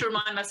I had to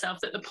remind myself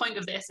that the point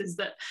of this is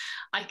that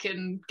I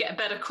can get a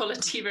better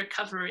quality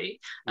recovery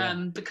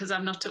because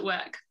I'm not at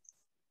work.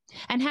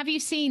 And have you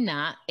seen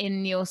that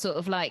in your sort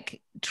of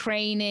like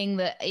training,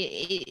 that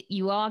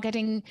you are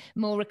getting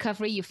more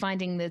recovery? You're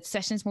finding the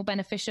sessions more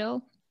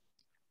beneficial?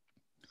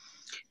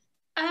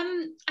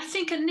 I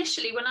think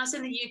initially when I was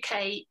in the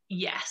UK,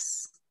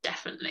 yes.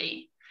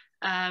 definitely.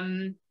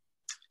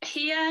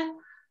 Here,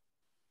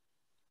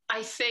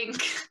 I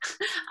think,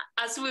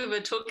 as we were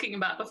talking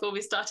about before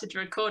we started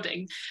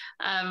recording,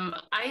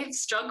 I have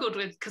struggled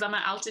with, because I'm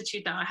at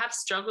altitude now, I have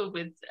struggled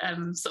with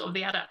sort of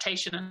the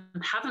adaptation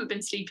and haven't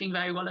been sleeping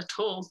very well at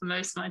all for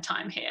most of my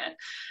time here.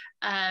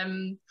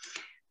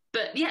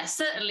 But yeah,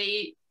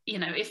 certainly, you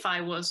know, if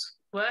I was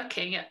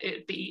working,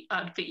 I'd be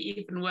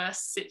even worse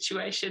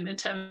situation in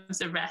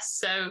terms of rest.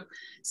 So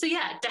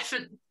yeah,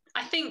 definitely.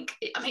 I think,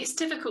 I mean, it's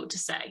difficult to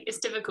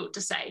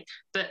say,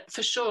 but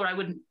for sure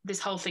this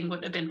whole thing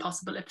wouldn't have been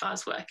possible if I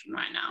was working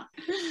right now.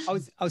 I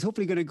was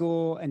hopefully going to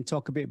go and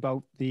talk a bit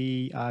about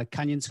the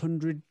Canyons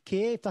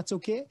 100K, if that's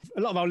okay.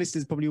 A lot of our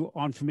listeners probably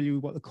aren't familiar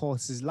with what the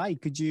course is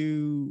like. Could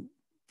you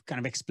kind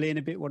of explain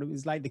a bit what it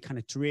was like, the kind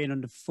of terrain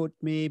underfoot,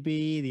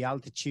 maybe, the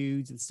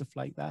altitudes and stuff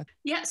like that?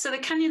 Yeah, so the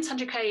Canyons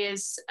 100K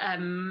is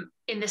in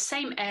the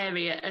same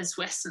area as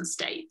Western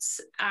States,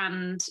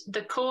 and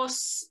the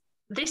course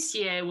this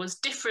year was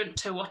different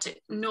to what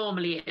it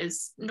normally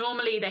is.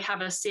 Normally they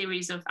have a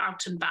series of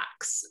out and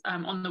backs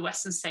on the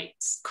Western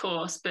States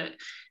course, but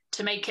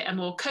to make it a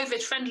more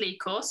COVID-friendly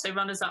course, so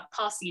runners aren't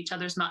passing each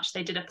other as much,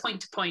 they did a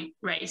point-to-point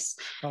race.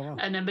 Oh, wow.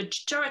 And a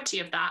majority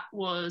of that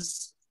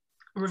was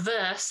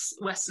reverse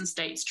Western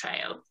States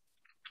trail.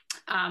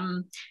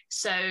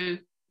 So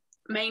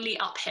mainly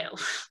uphill.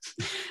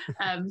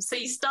 So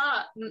you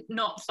start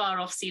not far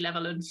off sea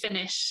level and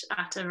finish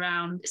at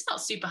around, it's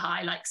not super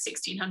high, like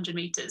 1,600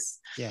 meters.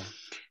 Yeah.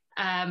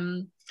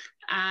 And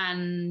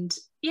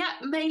yeah,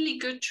 mainly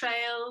good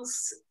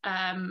trails,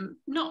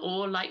 not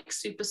all like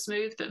super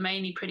smooth, but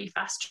mainly pretty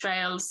fast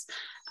trails.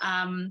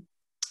 And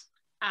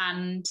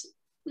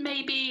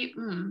maybe,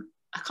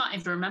 I can't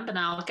even remember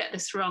now, I'll get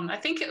this wrong. I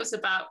think it was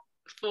about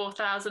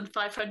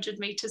 4,500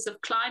 meters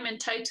of climb in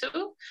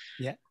total.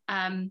 Yeah.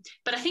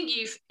 But I think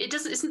it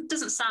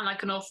doesn't sound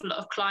like an awful lot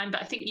of climb,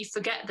 but I think you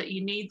forget that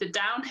you need the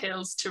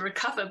downhills to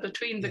recover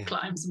between the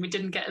climbs, and we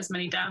didn't get as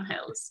many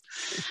downhills.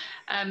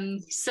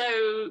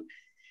 So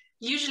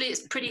usually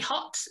it's pretty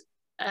hot,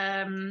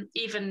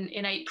 even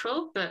in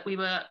April, but we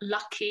were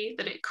lucky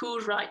that it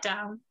cooled right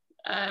down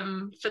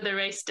for the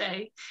race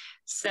day.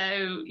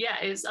 So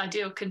yeah, it was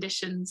ideal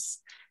conditions.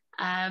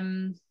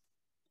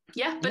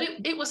 Yeah, but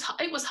it was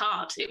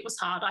hard. It was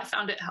hard. I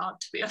found it hard,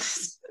 to be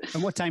honest.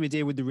 And what time of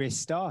day would the race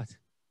start?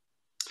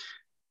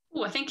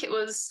 Oh, I think it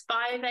was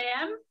 5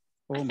 a.m.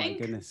 Oh my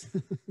goodness,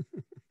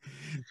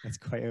 that's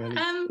quite early.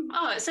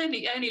 It's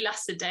only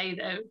lasts a day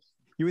though.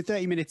 You were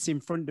 30 minutes in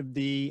front of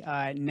the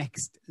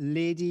next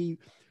lady.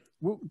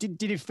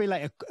 Did it feel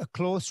like a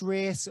close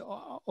race,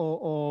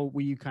 or were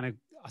you kind of,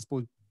 I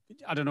suppose,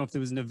 I don't know if there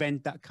was an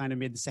event that kind of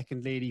made the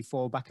second lady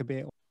fall back a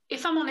bit?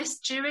 If I'm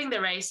honest, during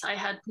the race, I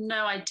had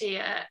no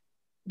idea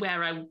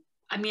where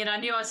I mean, I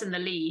knew I was in the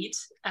lead,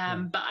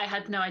 but I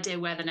had no idea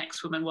where the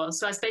next woman was.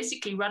 So I was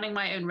basically running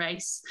my own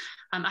race.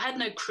 I had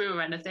no crew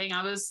or anything.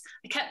 I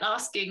kept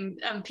asking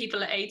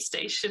people at aid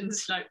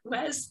stations, like,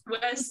 where's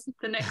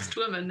the next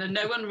woman? And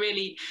no one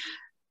really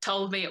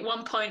told me. At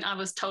one point I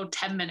was told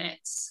 10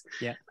 minutes.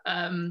 Yeah.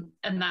 And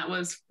that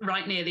was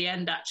right near the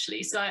end,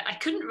 actually. So I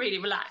couldn't really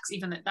relax,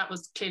 even though that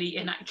was clearly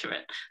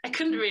inaccurate. I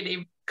couldn't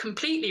really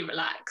completely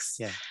relax.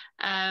 Yeah.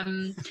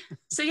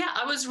 So yeah,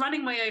 I was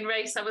running my own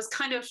race. I was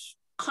kind of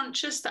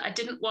conscious that I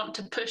didn't want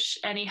to push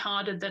any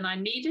harder than I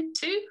needed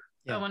to.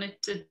 Yeah. I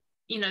wanted to,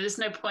 there's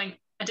no point.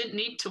 I didn't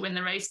need to win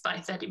the race by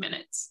 30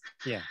 minutes.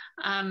 Yeah.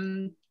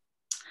 And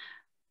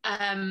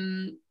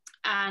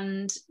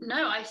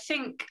no, I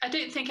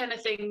don't think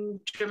anything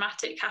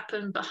dramatic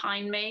happened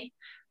behind me.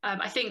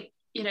 I think,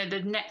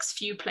 the next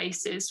few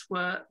places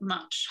were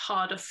much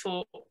harder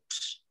fought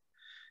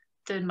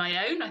than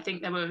my own. I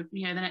think there were,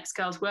 the next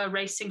girls were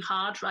racing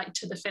hard right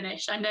to the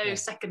finish. I know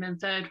second and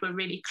third were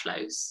really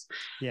close.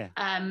 Yeah.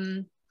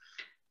 I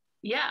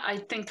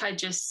think I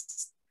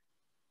just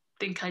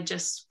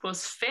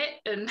was fit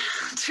and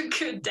had a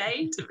good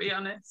day, to be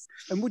honest.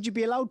 And would you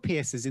be allowed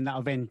pacers in that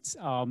event?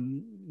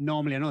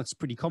 Normally, I know it's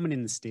pretty common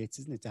in the States,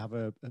 isn't it, to have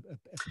a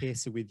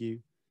pacer with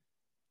you?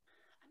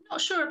 I'm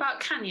not sure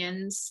about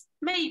Canyons.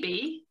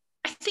 Maybe.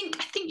 I think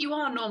you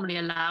are normally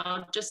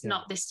allowed, just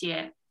not this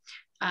year.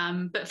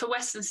 But for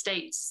Western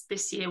States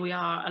this year, we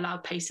are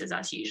allowed pacers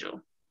as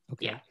usual.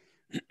 Okay. Yeah.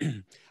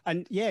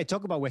 And yeah,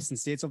 talk about Western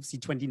States. Obviously,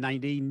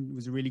 2019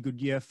 was a really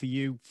good year for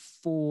you.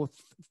 4th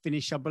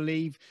finish, I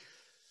believe.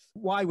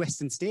 Why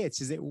Western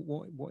States? Is it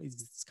what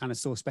is kind of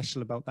so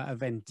special about that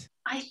event?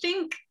 I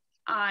think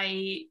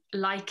I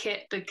like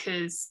it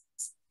because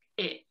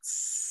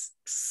it's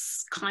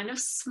kind of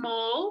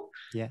small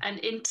and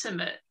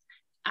intimate,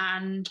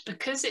 and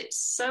because it's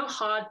so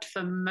hard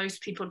for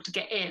most people to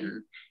get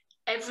in.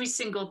 Every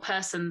single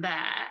person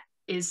there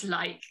is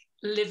like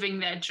living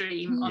their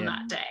dream on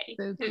that day,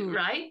 so cool.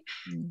 Right?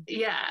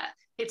 Yeah,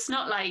 it's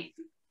not like,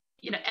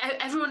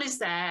 everyone is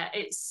there.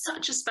 It's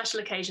such a special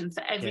occasion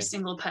for every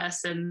single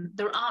person.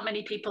 There aren't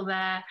many people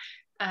there.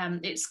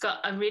 It's got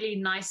a really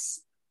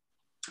nice,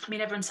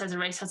 everyone says a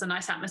race has a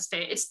nice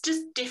atmosphere. It's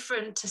just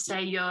different to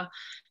say you're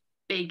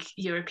big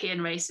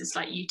European races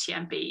like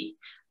UTMB.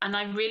 And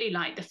I really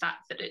like the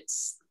fact that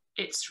it's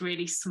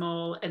really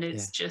small, and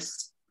it's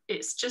just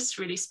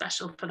really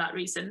special for that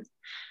reason.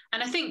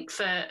 And I think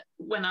for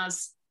when I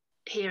was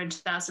here in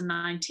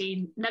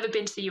 2019, never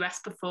been to the US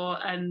before,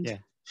 and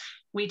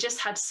we just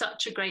had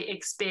such a great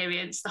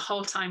experience the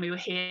whole time we were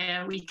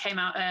here. We came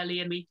out early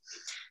and we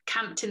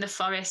camped in the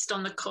forest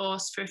on the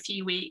course for a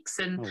few weeks,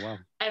 and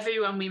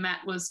everyone we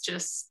met was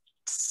just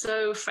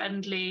so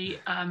friendly.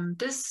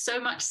 There's so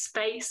much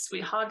space,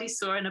 we hardly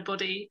saw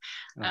anybody,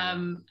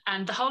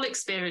 and the whole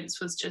experience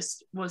was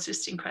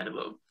just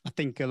incredible. I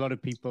think a lot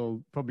of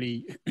people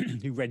probably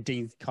who read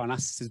Dean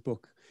Karnassus's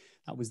book,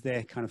 that was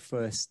their kind of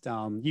first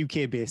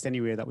UK based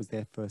anyway, that was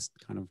their first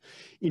kind of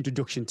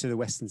introduction to the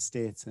Western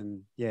states.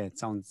 And yeah, it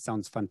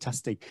sounds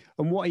fantastic.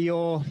 And what are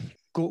your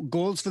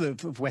goals for the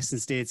Western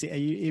states?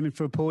 Are you aiming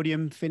for a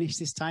podium finish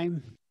this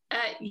time?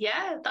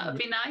 Yeah, that would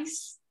be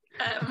nice.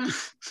 I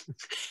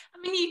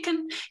mean, you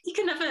can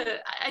never,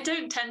 I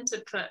don't tend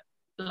to put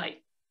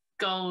like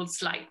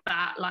goals like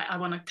that, like I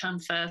want to come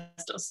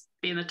first or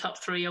be in the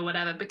top 3 or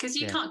whatever, because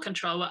you can't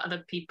control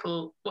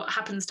what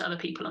happens to other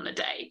people on the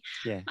day.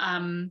 I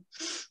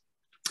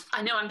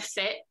know I'm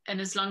fit, and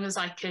as long as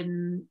I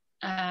can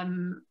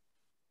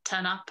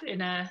turn up in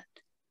a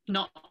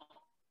not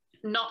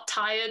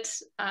tired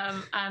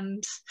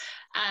and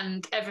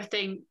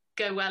everything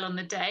go well on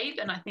the day,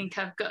 then I think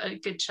I've got a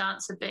good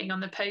chance of being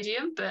on the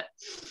podium. But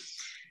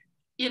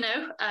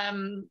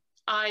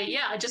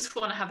I just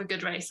want to have a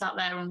good race out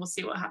there, and we'll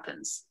see what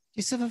happens. Do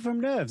you suffer from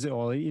nerves at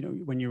all,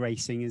 when you're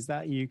racing? Is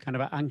that you kind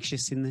of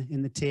anxious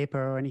in the taper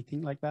or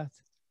anything like that?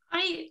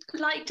 I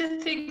like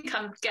to think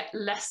I get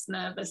less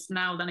nervous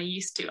now than I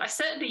used to. I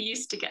certainly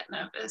used to get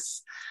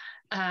nervous.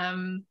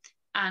 And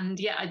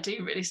yeah, I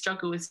do really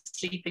struggle with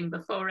sleeping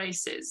before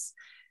races.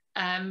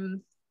 I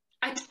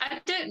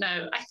don't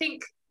know. I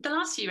think the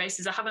last few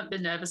races I haven't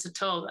been nervous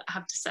at all, I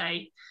have to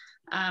say.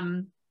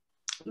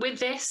 With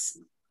this,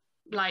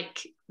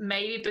 like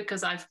maybe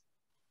because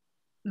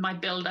my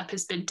build-up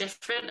has been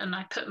different and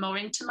I put more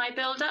into my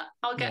build-up,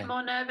 I'll get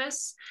more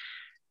nervous.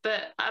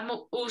 But I'm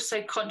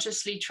also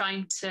consciously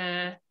trying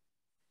to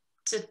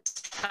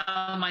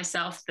tell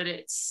myself that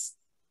it's,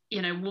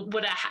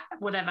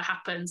 whatever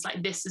happens,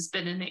 like this has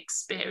been an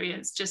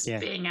experience, just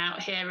being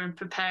out here and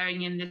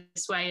preparing in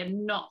this way,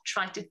 and not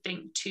try to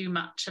think too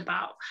much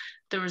about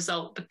the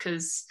result,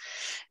 because,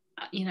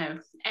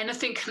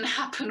 anything can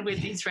happen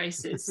with these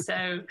races.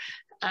 So,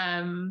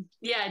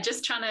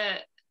 just trying to,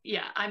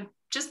 I'm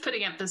just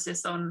putting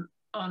emphasis on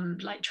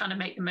like trying to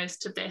make the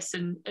most of this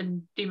and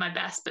do my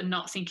best, but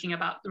not thinking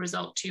about the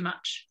result too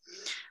much,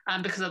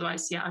 because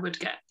otherwise, I would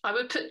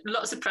put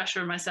lots of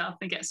pressure on myself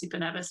and get super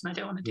nervous, and I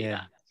don't want to do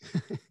that.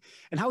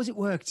 And how has it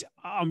worked?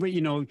 I've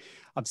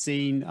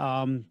seen,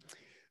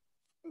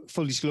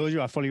 full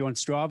disclosure, I follow you on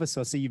Strava,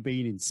 so I see you've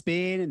been in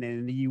Spain and then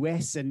in the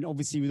US, and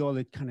obviously with all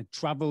the kind of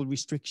travel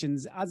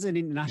restrictions as an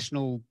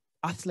international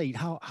athlete,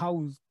 how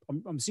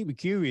I'm super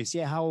curious.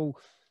 How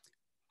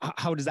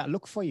does that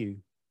look for you?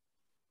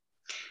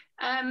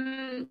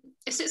 So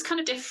it's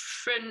kind of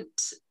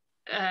different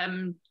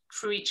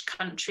for each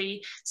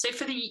country. So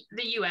for the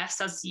US,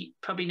 as you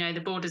probably know,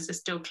 the borders are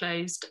still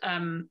closed.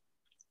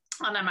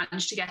 And I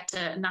managed to get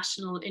a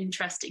national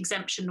interest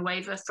exemption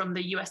waiver from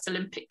the US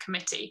Olympic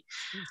Committee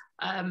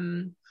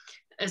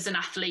as an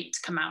athlete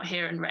to come out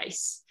here and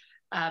race,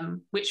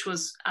 which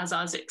was, as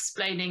I was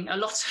explaining, a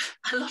lot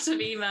of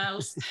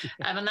emails,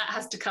 and that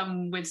has to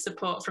come with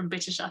support from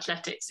British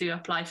Athletics, who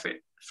apply for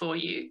it for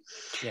you.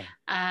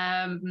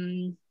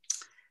 And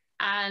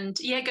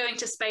going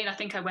to Spain, I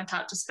think I went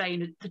out to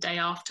Spain the day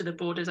after the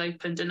borders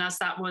opened, and as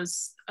that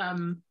was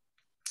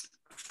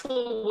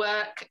for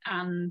work,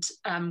 and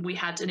we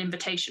had an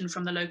invitation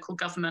from the local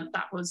government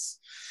that was,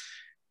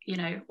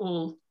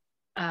 all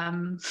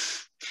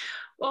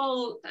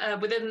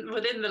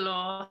within the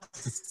law.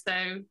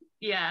 So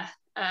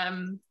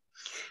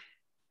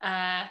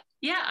I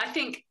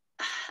think,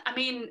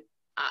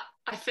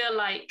 I feel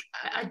like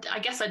I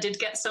guess I did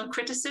get some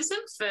criticism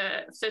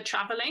for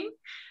traveling,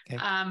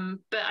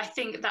 but I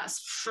think that's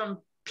from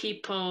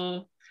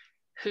people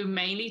who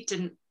mainly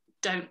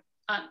don't.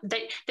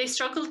 They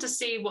struggle to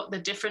see what the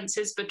difference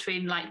is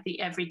between like the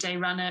everyday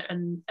runner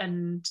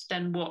and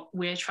then what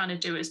we're trying to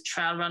do as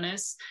trail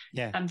runners,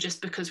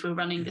 just because we're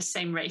running the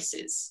same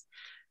races.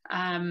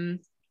 But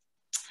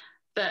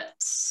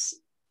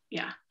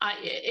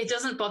it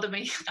doesn't bother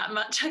me that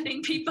much. I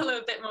think people are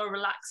a bit more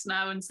relaxed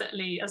now, and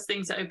certainly as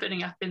things are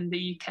opening up in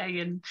the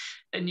UK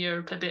and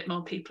Europe a bit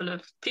more, people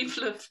are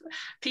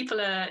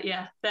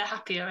they're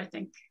happier, I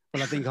think.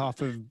 Well, I think half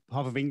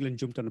of England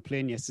jumped on a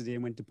plane yesterday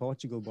and went to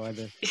Portugal by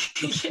the...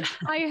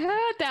 I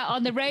heard that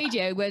on the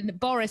radio when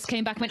Boris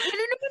came back and went, no,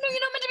 you're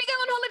not meant to be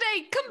going on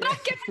holiday. Come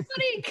back,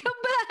 everybody, come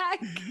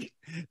back.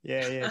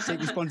 Yeah,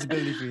 take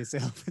responsibility for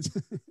yourself.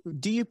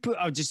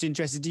 I'm just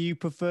interested, do you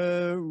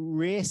prefer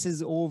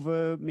races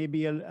over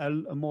maybe a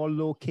more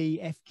low-key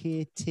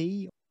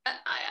FKT?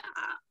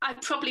 I I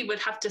probably would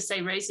have to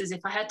say races.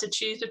 If I had to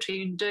choose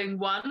between doing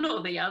one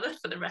or the other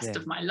for the rest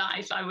of my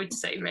life, I would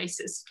say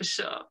races for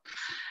sure.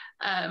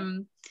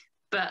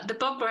 But the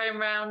Bob Graham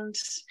round,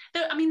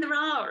 I mean, there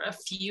are a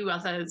few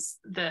others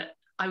that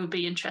I would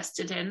be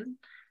interested in.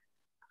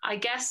 I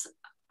guess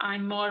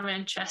I'm more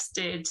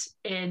interested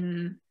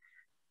in,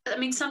 I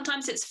mean,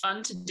 sometimes it's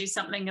fun to do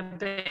something a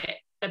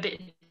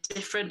bit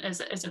different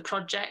as a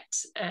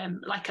project.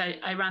 Like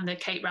I ran the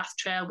Cape Wrath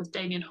Trail with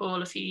Damien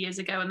Hall a few years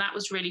ago, and that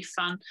was really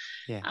fun.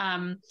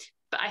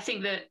 But I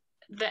think that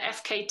the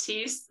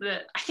FKTs,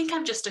 that I think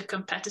I'm just a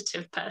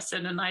competitive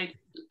person, and I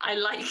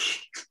like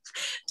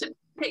to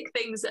pick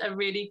things that are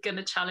really going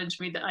to challenge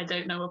me that I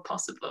don't know are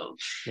possible.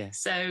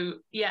 So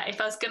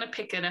if I was going to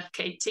pick an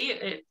FKT,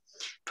 it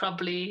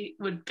probably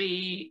would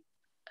be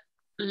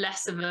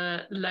less of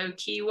a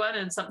low-key one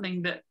and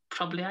something that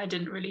probably I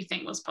didn't really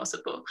think was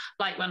possible,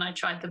 like when I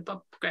tried the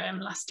Bob Graham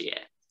last year.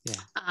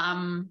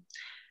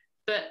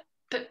 But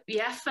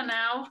for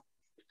now,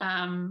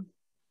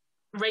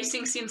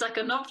 racing seems like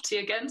a novelty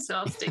again, so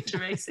I'll stick to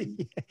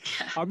racing.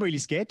 I'm really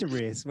scared to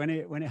race when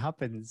it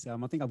happens. I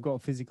think I've got a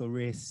physical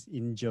race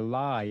in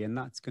July, and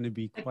that's going to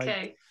be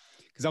quite,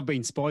 because I've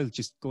been spoiled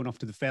just going off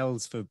to the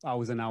fells for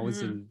hours and hours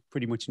and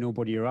pretty much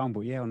nobody around.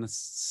 But on the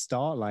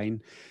start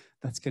line,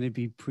 that's going to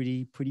be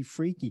pretty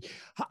freaky.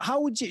 How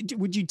would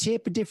you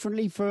taper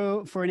differently for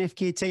an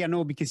FKT? I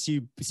know, because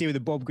you see with the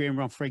Bob Graham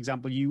run, for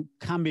example, you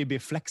can be a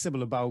bit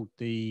flexible about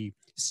the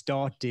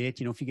start date.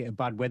 You know, if you get a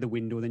bad weather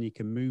window, then you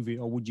can move it,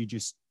 or would you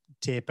just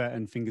taper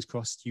and fingers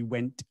crossed you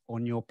went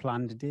on your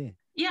planned day?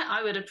 Yeah,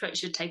 I would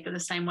approach your taper the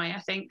same way,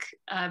 I think.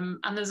 And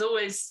there's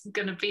always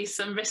going to be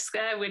some risk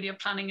there when you're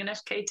planning an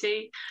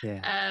FKT.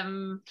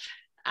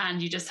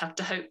 And you just have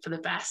to hope for the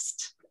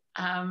best.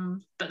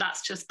 But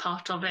that's just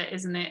part of it,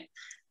 isn't it?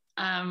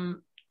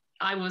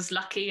 I was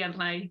lucky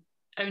and I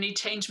only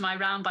changed my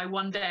round by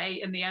one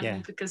day in the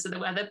end because of the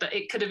weather, but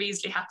it could have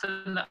easily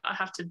happened that I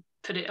have to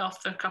put it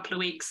off for a couple of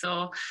weeks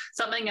or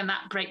something, and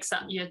that breaks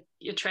up your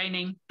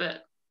training.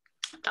 But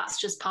that's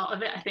just part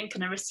of it, I think,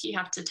 and a risk you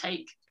have to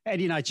take.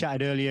 Eddie and I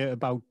chatted earlier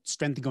about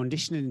strength and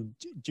conditioning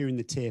during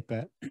the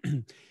taper.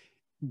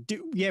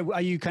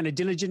 Are you kind of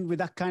diligent with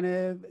that kind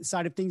of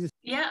side of things?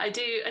 Yeah, I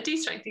do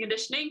strength and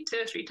conditioning 2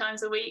 or 3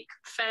 times a week,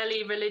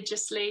 fairly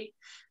religiously.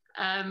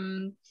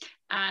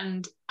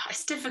 And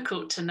it's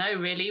difficult to know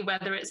really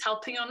whether it's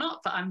helping or not,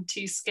 but I'm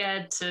too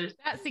scared to.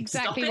 That's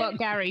exactly what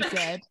Gary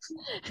said.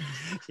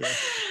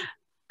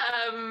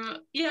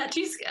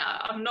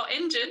 I'm not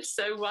injured,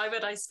 so why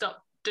would I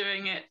stop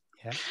doing it?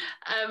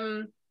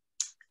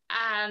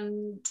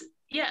 And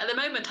at the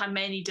moment I'm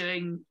mainly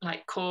doing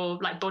like core,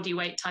 like body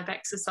weight type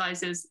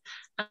exercises,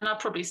 and I'll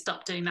probably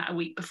stop doing that a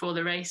week before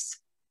the race.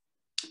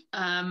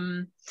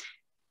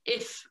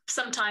 If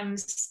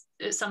sometimes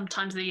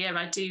of the year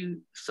I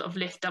do sort of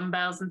lift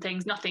dumbbells and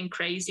things, nothing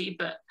crazy,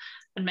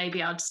 and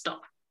maybe I'd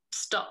stop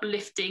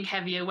lifting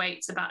heavier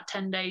weights about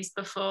 10 days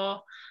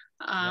before.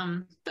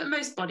 But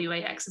most body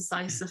weight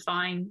exercises are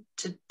fine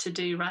to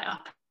do right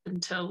up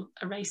until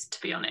a race,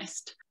 to be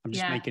honest. I'm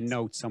just making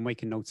notes. I'm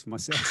making notes for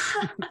myself.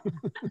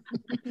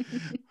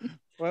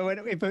 Well,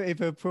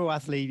 if a pro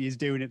athlete is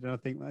doing it, then I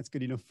think that's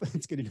good enough.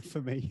 It's good enough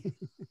for me.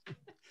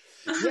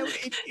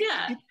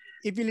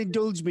 If you'll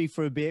indulge me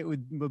for a bit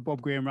with the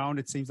Bob Graham round,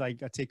 it seems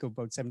like I take up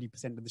about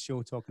 70% of the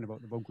show talking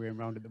about the Bob Graham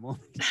round at the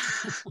moment.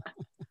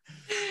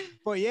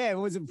 But it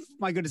was,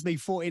 my goodness me,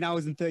 14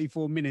 hours and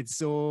 34 minutes.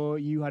 So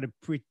you had a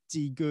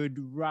pretty good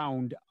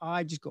round.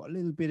 I just got a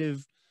little bit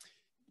of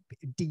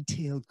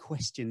detailed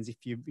questions,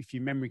 if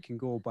your memory can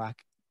go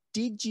back.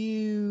 Did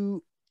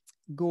you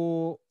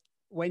go,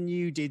 when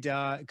you did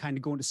kind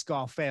of go into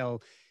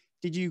Scarfell,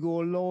 did you go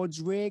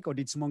Lord's Rake, or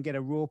did someone get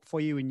a rope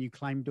for you and you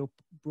climbed up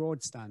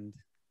Broadstand?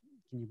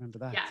 Can you remember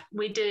that? Yeah,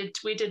 we did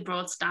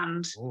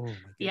Broadstand. Oh my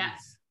goodness. Yeah,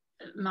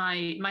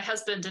 my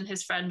husband and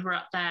his friend were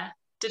up there,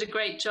 did a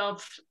great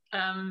job.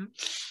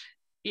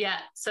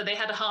 So they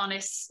had a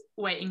harness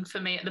waiting for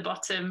me at the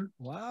bottom.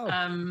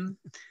 Wow.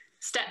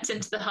 Stepped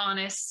into the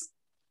harness,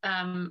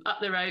 up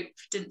the rope,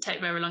 didn't take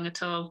very long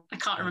at all. I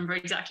can't remember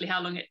exactly how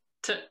long it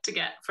took to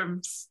get from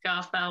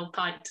Scarfell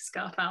Pike to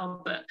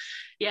Scarfell, but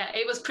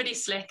it was pretty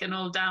slick and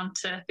all down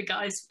to the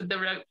guys with the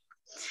rope.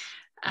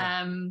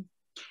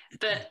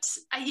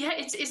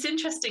 It's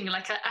interesting.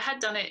 Like I had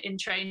done it in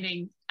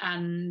training,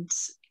 and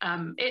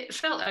it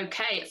felt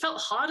okay. It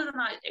felt harder than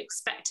I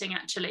expecting,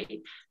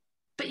 actually.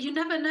 But you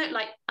never know.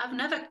 Like I've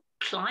never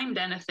climbed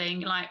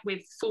anything like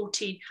with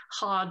 40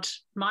 hard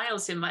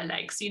miles in my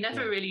legs. You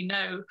never really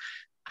know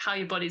how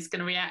your body's going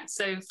to react.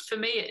 So for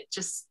me,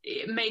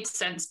 it made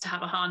sense to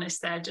have a harness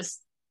there.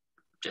 Just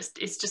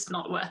it's just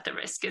not worth the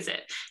risk, is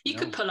it? You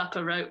could pull up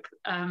a rope,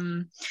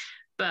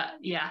 but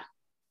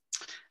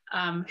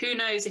who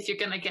knows if you're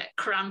going to get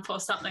cramp or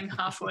something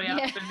halfway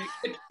up, and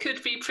it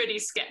could be pretty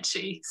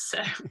sketchy.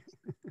 So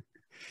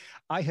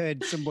I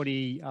heard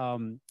somebody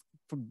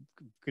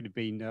could have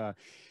been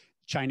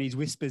Chinese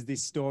whispers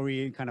this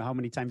story, kind of how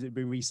many times it'd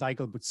been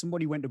recycled, but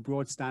somebody went to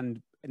broad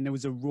stand and there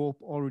was a rope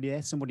already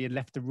there. Somebody had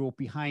left the rope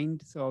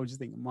behind. So I was just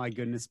thinking, my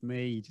goodness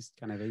me, just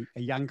kind of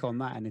a yank on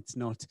that, and it's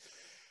not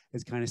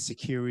as kind of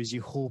secure as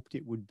you hoped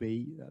it would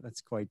be.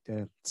 That's quite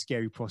a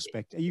scary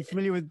prospect. Are you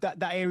familiar with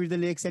that area of the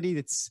lakes, Eddie?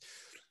 It's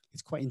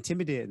quite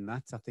intimidating,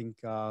 that, I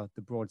think, the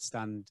broad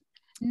stand.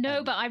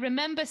 No, but I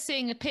remember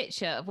seeing a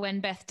picture of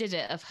when Beth did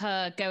it, of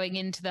her going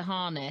into the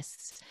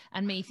harness,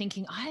 and me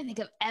thinking, I don't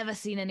think I've ever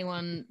seen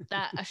anyone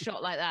a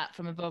shot like that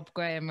from a Bob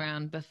Graham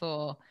round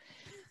before.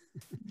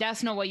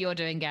 That's not what you're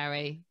doing,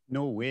 Gary.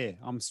 No way.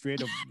 I'm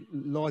straight up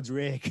Lord's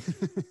rake.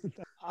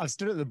 I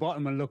stood at the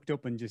bottom and looked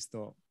up and just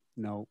thought,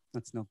 no,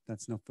 that's not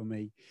for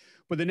me.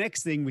 But the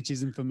next thing, which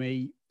isn't for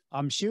me,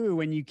 I'm sure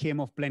when you came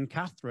off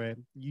Blencathra,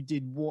 you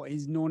did what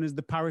is known as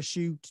the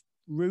parachute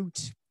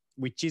route,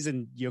 which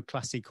isn't your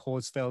classic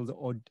Horsfeld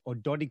or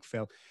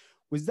Doddigfell.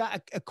 Was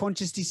that a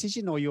conscious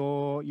decision, or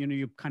your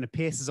kind of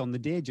paces on the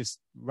day just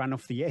ran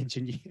off the edge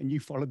and you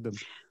followed them?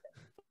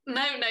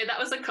 No, that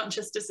was a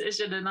conscious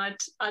decision, and I'd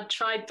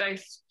tried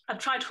both. I'd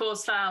tried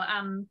Horsfell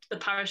and the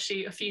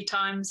parachute a few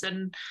times,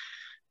 and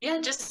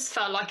yeah, just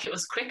felt like it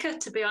was quicker,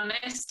 to be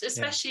honest.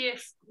 Especially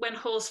when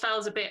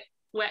Horsfell's a bit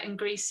wet and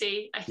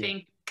greasy. I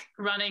think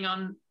running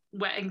on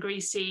wet and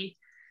greasy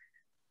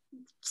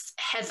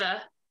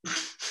heather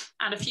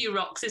and a few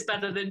rocks is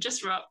better than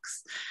just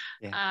rocks.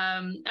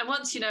 And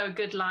once you know a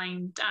good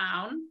line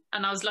down,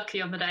 and I was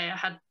lucky on the day I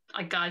had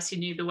guys who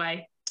knew the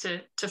way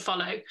to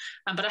follow,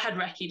 but I had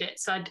recce'd it,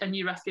 so I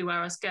knew roughly where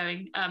I was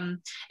going.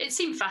 It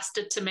seemed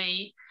faster to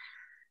me,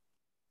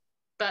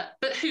 but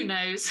who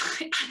knows?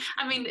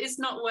 I mean, it's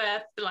not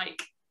worth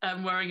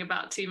worrying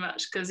about too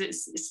much, because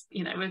it's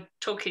we're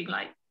talking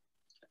like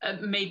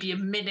maybe a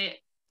minute,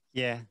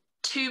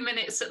 2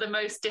 minutes at the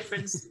most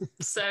difference.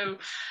 So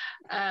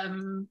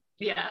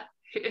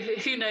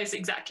who knows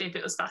exactly if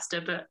it was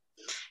faster, but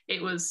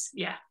it was,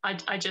 I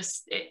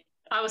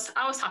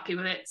was happy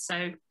with it.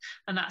 So,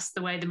 and that's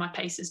the way that my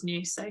pacers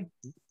knew. So,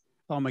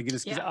 oh my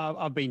goodness, because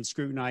I've been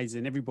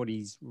scrutinising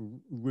everybody's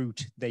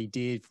route they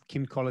did.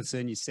 Kim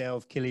Collison,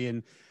 yourself,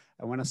 Killian,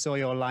 and when I saw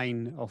your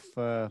line off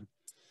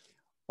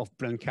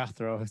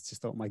Blencathra, I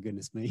just thought, my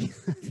goodness me,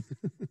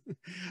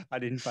 I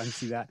didn't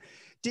fancy that.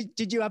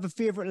 Did you have a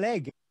favourite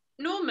leg?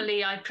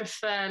 Normally, I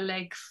prefer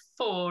leg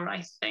 4.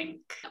 I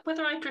think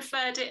whether I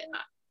preferred it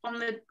on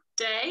the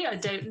day, I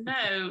don't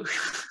know.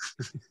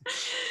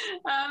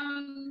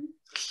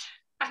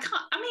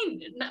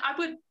 I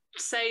would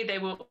say they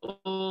were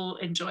all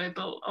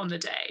enjoyable on the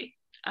day.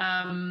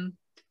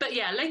 But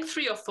yeah, leg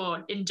 3 or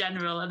 4 in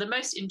general are the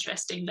most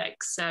interesting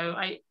legs. So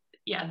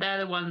they're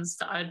the ones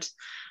that I'd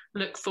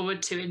look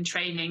forward to in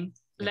training.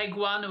 Leg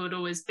 1 would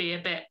always be a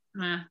bit,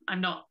 I'm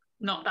not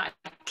that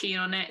keen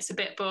on it. It's a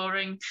bit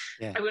boring.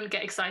 I wouldn't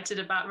get excited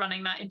about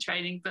running that in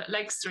training, but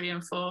legs 3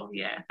 and 4,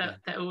 they're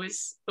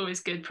always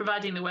good,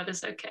 providing the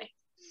weather's okay.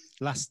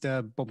 Last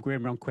Bob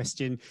Graham round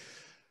question,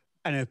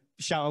 and a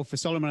shout out for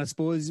Solomon, I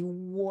suppose.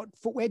 What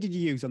footwear did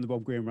you use on the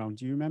Bob Graham round?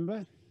 Do you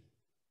remember?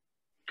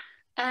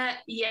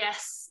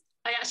 Yes,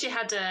 I actually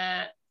had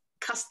a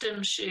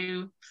custom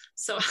shoe.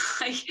 So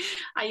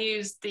I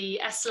used the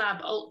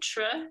S-Lab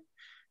Ultra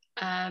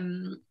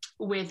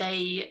with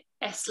a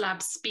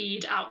S-Lab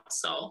Speed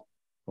outsole.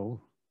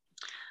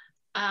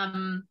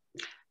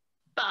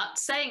 But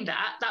saying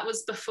that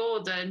was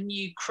before the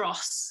new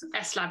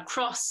S-Lab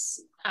Cross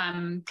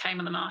came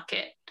on the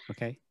market.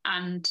 Okay.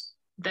 And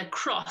the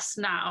Cross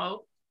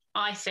now,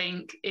 I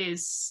think,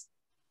 is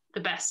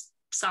the best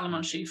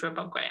Salomon shoe for a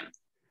Bob Graham.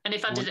 And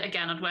if I did it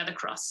again, I'd wear the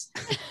Cross.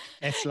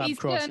 S-Lab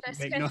Cross.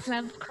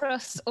 S-Lab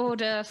Cross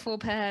order 4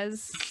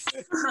 pairs.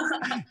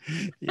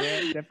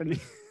 Yeah,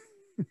 definitely.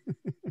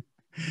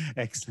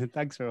 Excellent.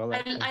 Thanks for all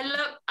that.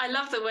 I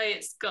love the way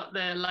it's got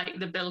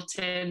the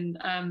built-in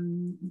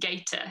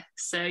gaiter,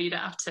 so you don't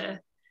have to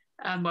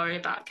worry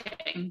about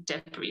getting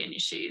debris in your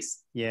shoes.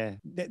 Yeah,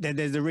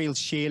 there's a real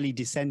shaly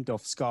descent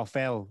off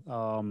Scarfell,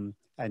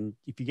 and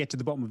if you get to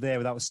the bottom of there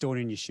without a stone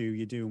in your shoe,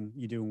 you're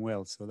doing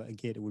well. So that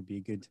gaiter would be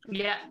a good.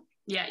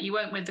 Yeah, you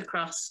won't with the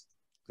Cross.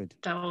 Good.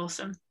 They're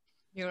awesome.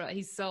 You're right.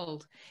 He's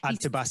sold. Add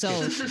to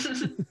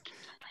basket.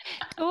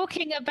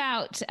 Talking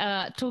about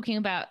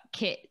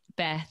kit,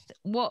 Beth,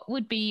 what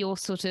would be your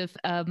sort of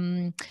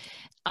I'm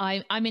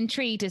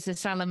intrigued as a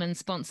Salomon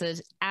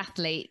sponsored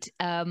athlete,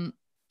 and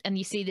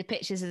you see the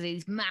pictures of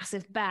these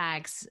massive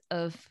bags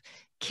of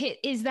kit.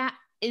 Is that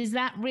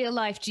real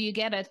life? Do you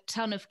get a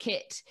ton of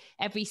kit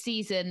every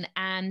season?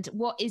 And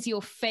what is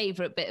your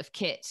favorite bit of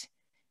kit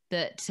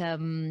that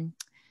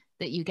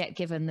you get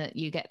given, that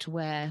you get to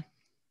wear,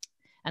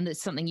 and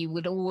that's something you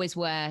would always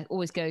wear,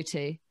 always go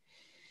to?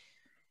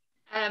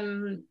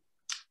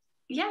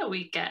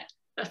 We get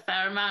a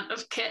fair amount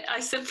of kit, I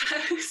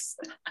suppose.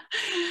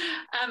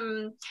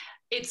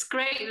 It's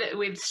great that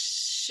with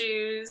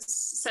shoes,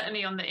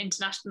 certainly on the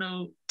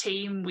international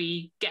team,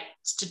 we get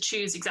to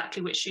choose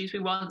exactly which shoes we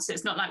want. So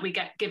it's not like we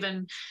get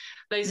given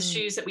loads of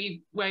shoes that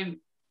we won't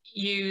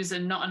use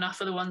and not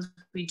enough of the ones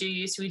we do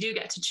use. So we do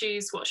get to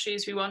choose what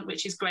shoes we want,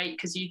 which is great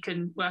because you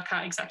can work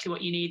out exactly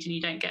what you need and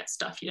you don't get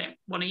stuff you don't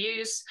want to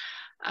use.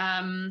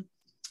 My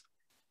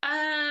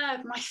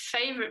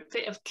favorite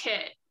bit of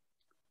kit.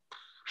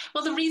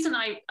 Well, the reason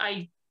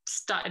I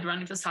started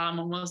running for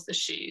Salomon was the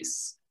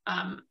shoes.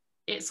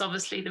 It's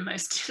obviously the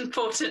most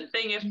important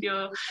thing if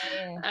you're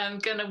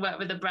going to work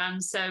with a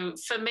brand. So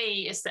for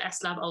me, it's the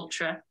S-Lab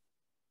Ultra.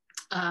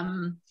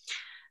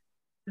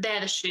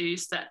 They're the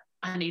shoes that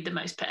I need the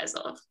most pairs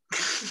of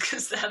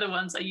because they're the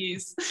ones I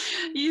use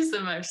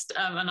the most,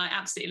 and I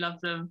absolutely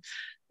love them.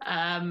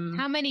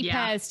 How many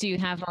pairs do you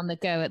have on the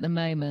go at the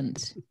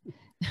moment?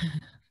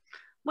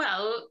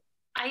 Well,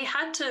 I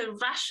had to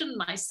ration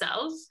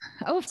myself.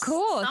 Oh, of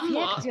course.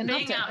 Somewhat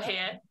being out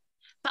here.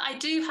 But I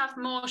do have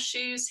more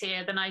shoes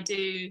here than I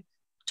do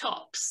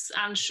tops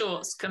and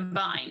shorts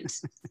combined.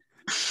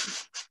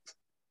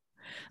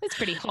 It's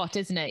pretty hot,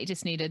 isn't it? You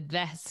just need a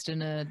vest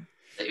and a...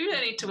 You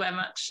don't need to wear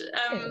much.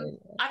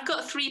 I've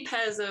got 3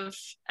 pairs of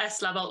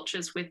S-Lab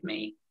Ultras with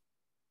me.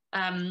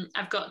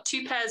 I've got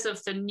 2 pairs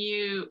of the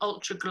new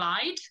Ultra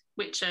Glide,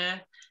 which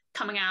are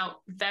coming out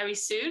very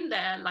soon.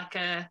 They're like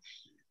a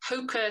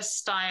Hoka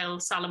style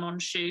Salomon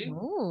shoe.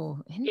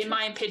 Oh, in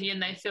my opinion,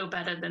 they feel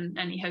better than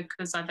any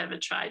Hokas I've ever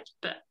tried,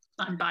 but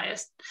I'm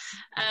biased.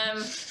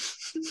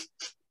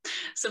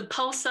 Some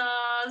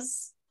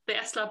Pulsars, the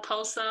S-Lab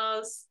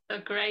Pulsars are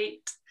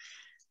great.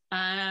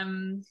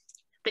 The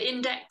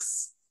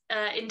Index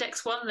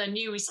 1, the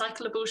new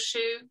recyclable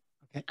shoe,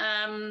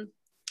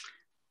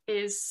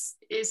 is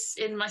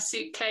in my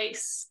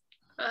suitcase.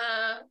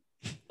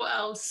 What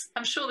else?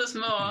 I'm sure there's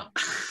more.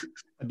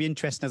 It'd be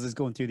interesting as I was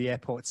going through the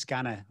airport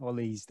scanner, all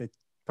these, they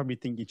probably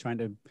think you're trying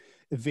to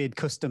evade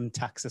custom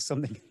tax or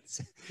something.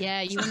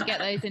 Yeah, you wouldn't get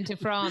those into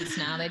France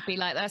now. They'd be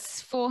like,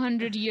 that's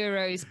 400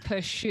 euros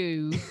per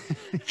shoe.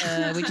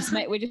 We're just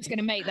going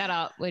to make that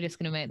up. We're just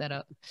going to make that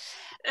up.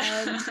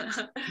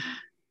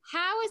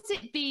 How has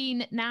it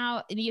been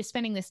now you're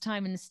spending this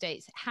time in the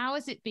States? How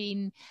has it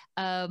been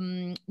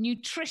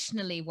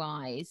nutritionally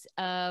wise?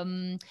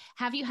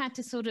 Have you had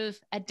to sort of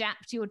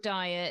adapt your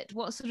diet?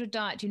 What sort of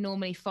diet do you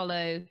normally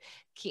follow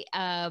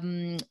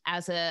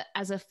as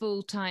a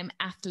full-time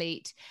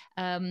athlete?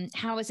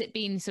 How has it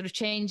been sort of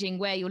changing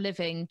where you're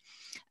living?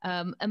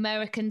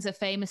 Americans are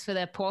famous for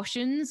their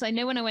portions. I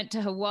know when I went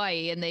to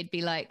Hawaii and they'd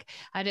be like,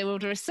 I'd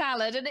order a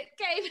salad and it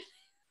came...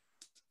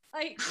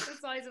 like the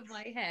size of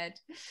my head.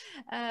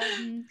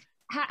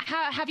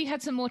 How have you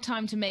had some more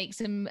time to make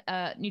some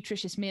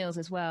nutritious meals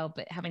as well,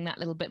 but having that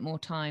little bit more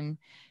time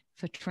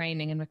for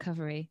training and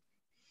recovery?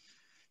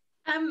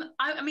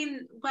 I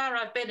mean, where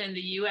I've been in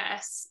the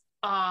US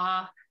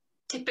are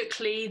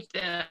typically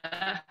the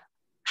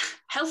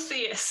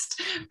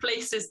healthiest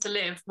places to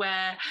live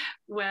where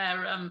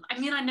I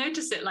mean, I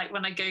notice it like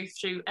when I go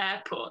through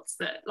airports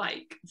that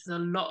like there's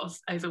a lot of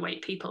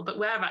overweight people, but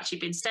where I've actually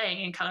been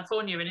staying in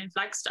California and in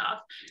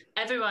Flagstaff,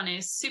 everyone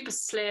is super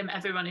slim,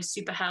 everyone is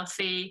super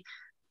healthy.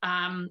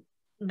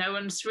 No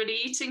one's really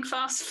eating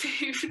fast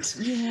food.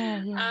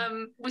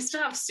 We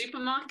still have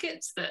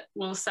supermarkets that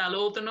will sell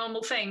all the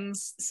normal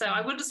things. So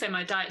I wouldn't say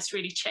my diet's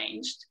really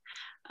changed.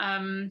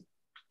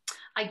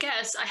 I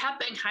guess I have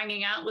been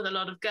hanging out with a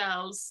lot of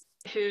girls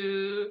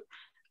who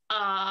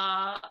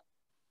are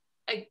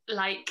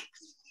like,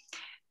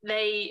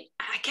 I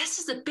guess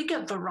there's a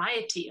bigger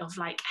variety of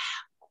like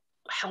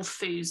health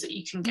foods that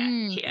you can get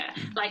here,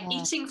 like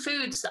eating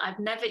foods that I've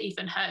never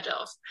even heard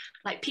of.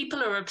 Like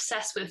people are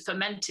obsessed with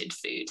fermented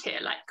food here,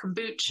 like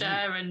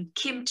kombucha and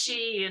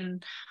kimchi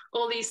and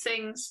all these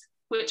things,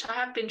 which I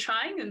have been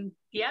trying, and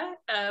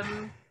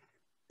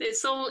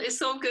it's all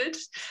good.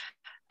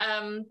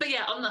 But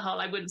yeah, on the whole,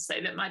 I wouldn't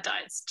say that my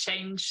diet's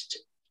changed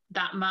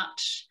that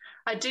much.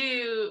 I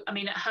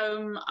mean, at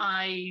home,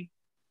 I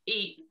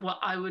eat what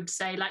I would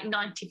say like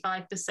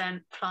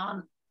 95%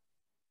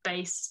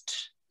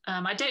 plant-based.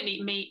 I don't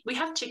eat meat. We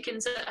have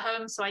chickens at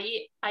home, so I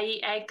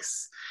eat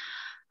eggs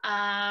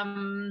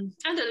and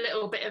a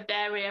little bit of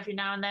dairy every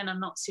now and then.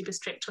 I'm not super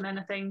strict on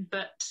anything,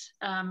 but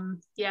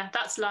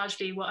that's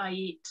largely what I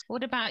eat.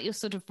 What about your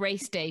sort of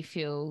race day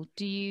fuel?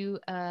 Do you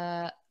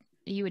are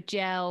you a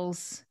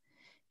gels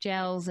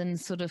and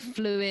sort of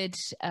fluid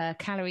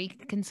calorie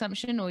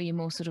consumption, or are you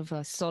more sort of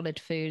a solid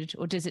food,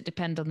 or does it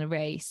depend on the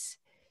race?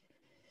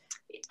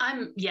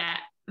 I'm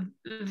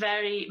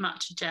very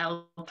much a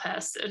gel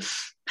person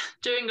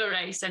during a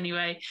race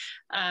anyway.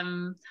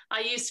 I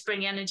use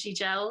Spring Energy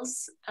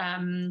gels,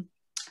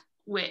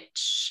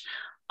 which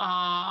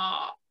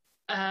are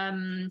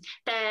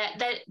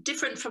they're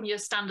different from your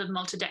standard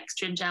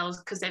maltodextrin gels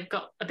because they've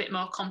got a bit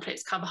more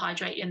complex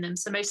carbohydrate in them.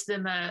 So most of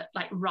them are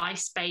like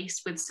rice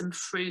based with some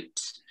fruit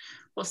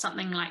or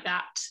something like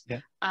that.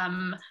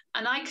 And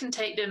I can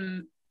take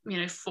them,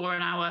 for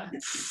an hour,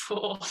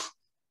 for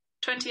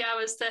 20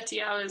 hours, 30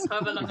 hours,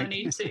 however long I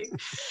need to.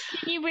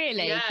 Can you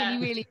really? Yeah. Can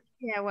you really?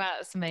 Yeah, wow,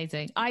 that's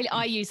amazing.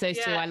 I use those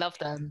too. I love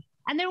them.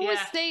 And they're always,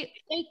 they're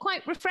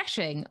quite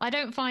refreshing. I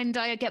don't find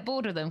I get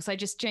bored of them, so I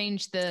just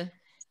change the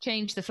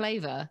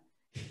flavor.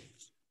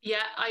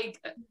 Yeah,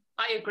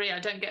 I agree. I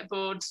don't get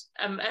bored.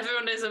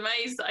 Everyone is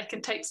amazed that I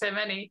can take so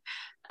many.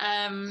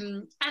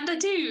 And I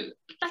do,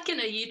 like in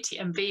a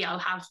UTMB, I'll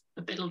have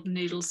a bit of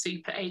noodle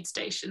soup at aid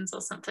stations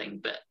or something.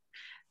 But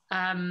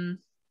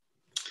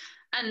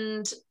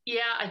and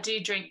yeah, I do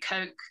drink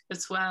Coke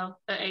as well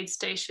at aid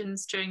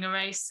stations during a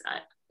race.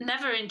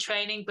 Never in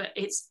training, but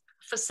it's,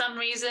 for some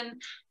reason,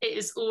 it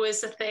is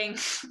always a thing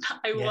that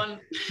I want,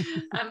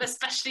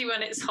 especially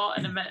when it's hot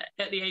and I'm at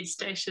the aid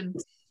station.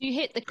 Do you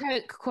hit the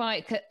Coke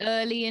quite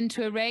early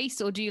into a race,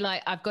 or do you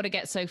like, I've got to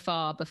get so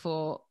far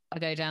before I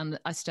go down,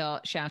 I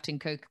start shouting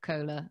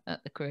Coca-Cola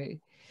at the crew?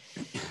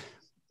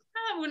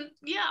 I wouldn't,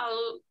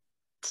 I'll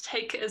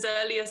take it as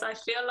early as I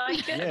feel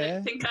like it. I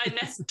don't think I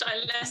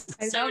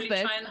necessarily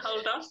try and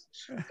hold off.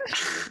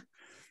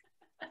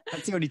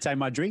 That's the only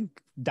time I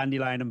drink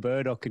dandelion and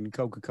burdock and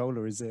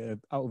Coca-Cola is out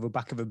of the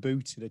back of a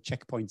boot at a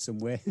checkpoint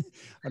somewhere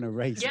on a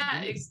race.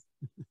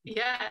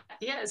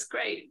 It's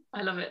great.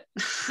 I love it.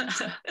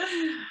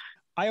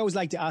 I always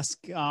like to ask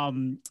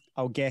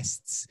our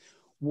guests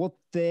what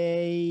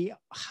they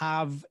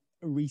have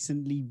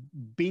recently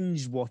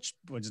binge watched,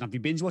 or it doesn't have to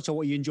be binge watched, or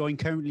what you're enjoying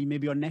currently,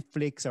 maybe on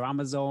Netflix or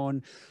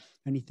Amazon,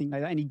 anything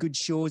like that. Any good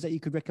shows that you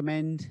could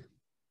recommend?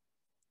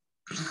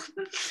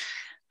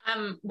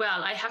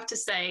 Well, I have to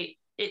say,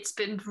 it's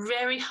been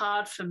very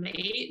hard for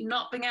me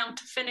not being able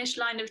to finish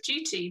Line of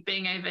Duty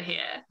being over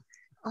here.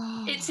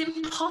 Oh. It's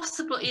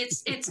impossible.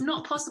 It's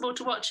not possible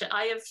to watch it.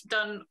 I have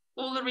done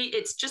all the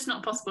it's just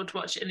not possible to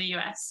watch it in the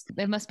US.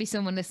 There must be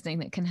someone listening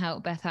that can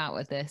help Beth out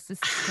with this. This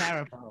is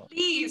terrible.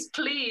 Please,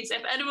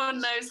 if anyone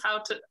knows how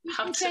to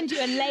send you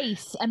a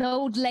lace, an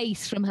old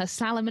lace from her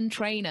Salomon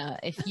trainer,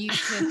 if you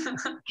can.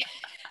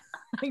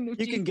 You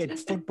can get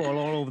football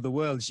all over the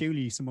world.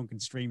 Surely someone can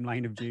stream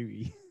Line of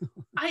Duty.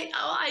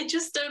 I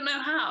just don't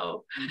know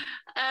how.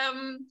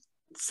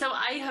 So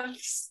I have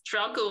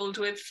struggled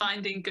with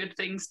finding good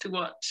things to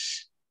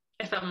watch,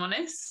 if I'm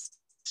honest.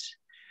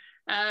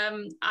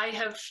 I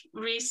have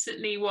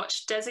recently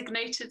watched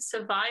Designated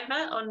Survivor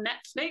on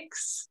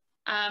Netflix.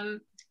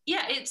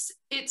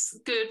 It's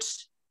good.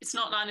 It's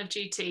not Line of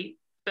Duty,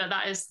 but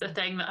that is the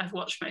thing that I've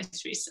watched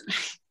most recently.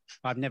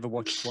 I've never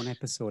watched one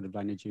episode of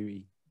Line of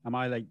Duty. Am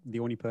I like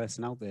the only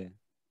person out there?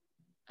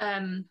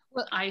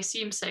 Well, I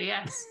assume so,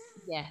 yes.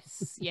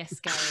 Yes,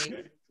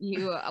 Gary.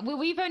 Well,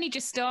 we've only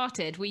just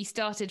started. We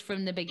started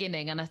from the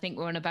beginning, and I think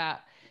we're on about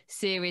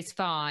series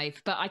 5.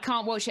 But I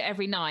can't watch it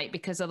every night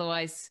because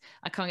otherwise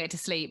I can't get to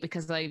sleep,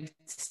 because I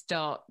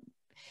start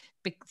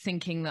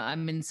thinking that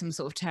I'm in some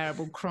sort of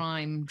terrible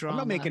crime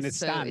drama. I'm not making a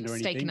stand or anything.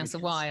 It's taken us a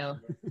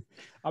while.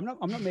 I'm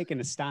not making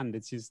a stand.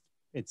 It's just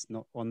it's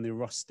not on the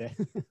roster.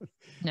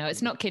 No,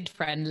 it's not kid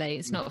friendly.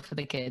 It's not for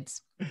the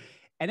kids.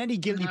 And any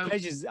guilty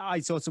pleasures? I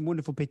saw some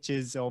wonderful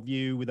pictures of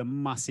you with a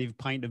massive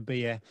pint of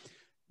beer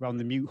around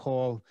the Mute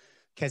Hall,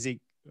 Keswick,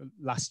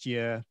 last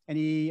year.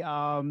 Any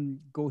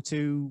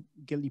go-to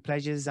guilty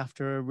pleasures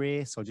after a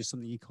race, or just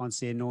something you can't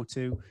say no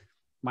to?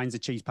 Mine's a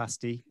cheese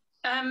pasty.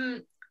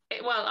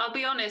 Well, I'll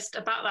be honest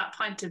about that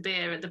pint of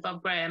beer at the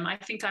Bob Graham. I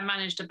think I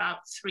managed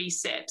about 3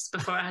 sips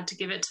before I had to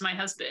give it to my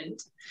husband.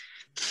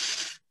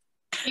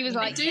 He was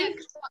like, "That's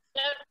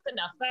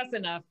enough. That's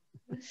enough."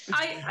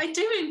 I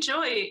do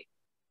enjoy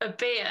a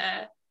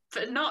beer,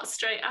 but not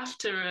straight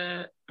after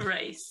a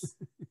race.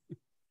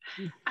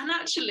 And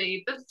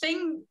actually, the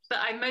thing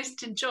that I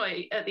most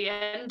enjoy at the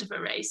end of a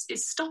race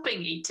is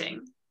stopping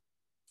eating.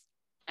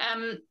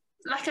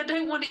 Like, I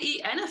don't want to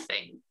eat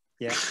anything.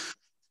 Yeah.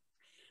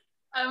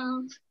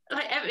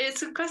 Like,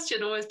 it's a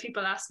question always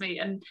people ask me,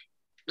 and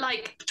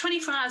like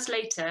 24 hours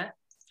later,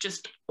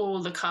 just all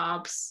the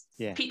carbs,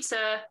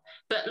 pizza,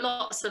 but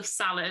lots of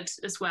salad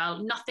as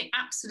well.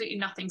 Absolutely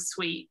nothing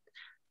sweet.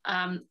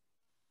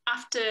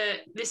 After,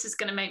 this is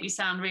going to make me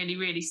sound really,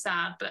 really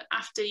sad, but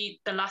after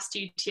the last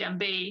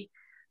UTMB,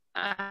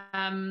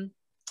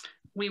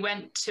 we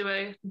went to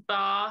a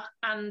bar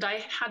and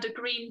I had a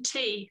green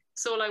tea.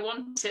 It's all I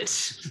wanted.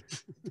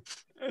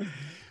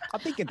 I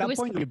think at that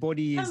point, your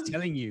body is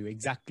telling you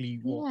exactly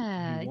what you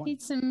want. You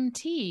need some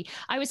tea.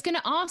 I was going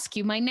to ask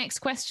you, my next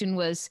question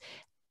was,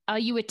 are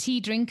you a tea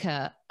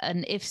drinker?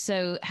 And if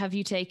so, have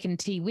you taken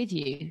tea with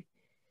you?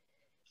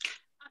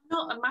 I'm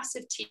not a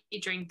massive tea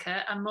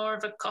drinker. I'm more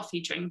of a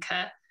coffee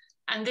drinker.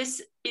 And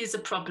this is a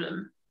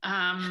problem,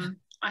 I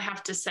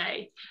have to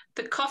say.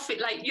 The coffee,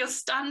 like your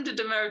standard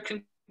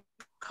American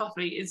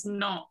coffee, is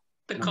not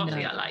the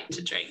coffee I like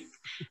to drink.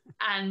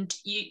 And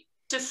if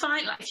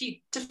you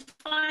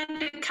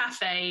find a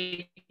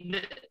cafe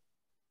that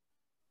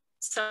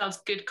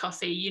sells good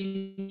coffee, you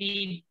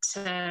need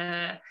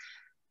to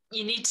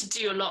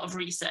do a lot of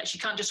research. You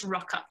can't just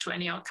rock up to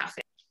any old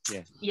cafe.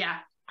 Yeah.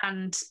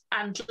 And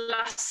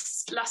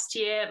last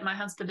year, my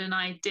husband and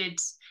I did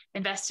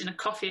invest in a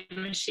coffee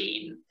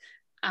machine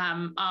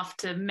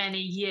after many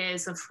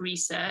years of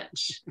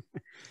research.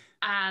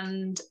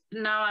 And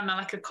now I'm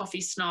like a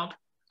coffee snob,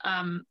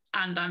 and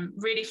I'm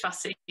really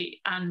fussy.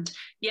 And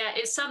yeah,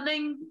 it's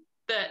something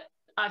that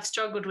I've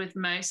struggled with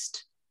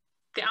most.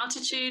 The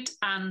altitude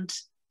and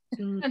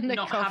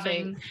not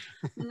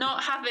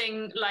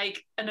having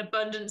like an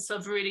abundance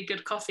of really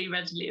good coffee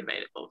readily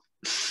available.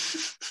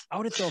 I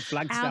would have thought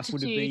Flagstaff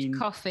would have been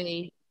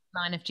coffee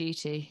line of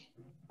duty.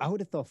 I would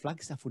have thought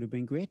Flagstaff would have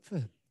been great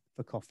for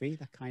coffee.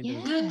 That kind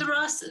of.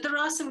 There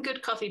are some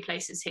good coffee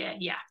places here,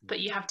 yeah, but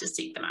you have to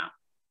seek them out.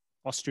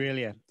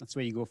 Australia, that's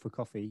where you go for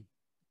coffee.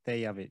 There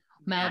you have it.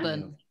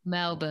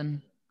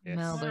 Melbourne. Yes.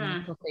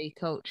 Melbourne coffee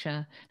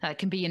culture. That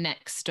can be your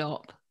next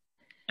stop.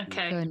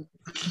 Okay.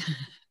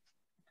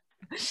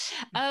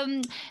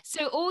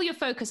 So all your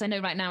focus, I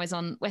know right now, is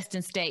on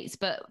Western States,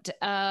 but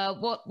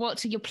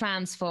what are your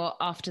plans for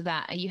after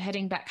that? Are you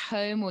heading back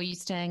home, or are you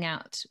staying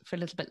out for a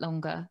little bit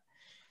longer?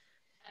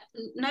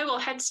 No, we'll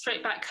head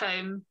straight back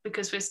home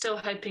because we're still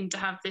hoping to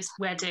have this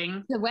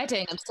wedding. The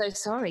wedding, I'm so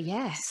sorry,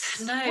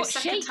 yes. No, what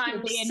second time,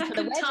 you'll be in for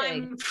the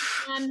wedding?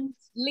 And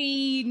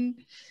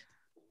lean.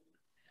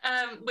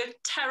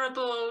 With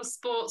terrible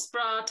sports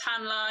bra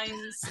tan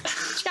lines.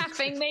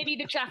 Chaffing, maybe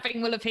the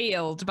chaffing will have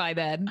healed by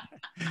then.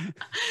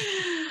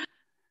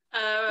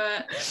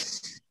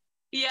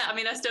 Yeah, I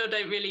mean, I still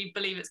don't really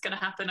believe it's going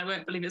to happen. I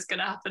won't believe it's going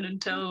to happen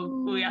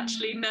until we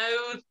actually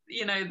know,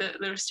 that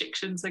the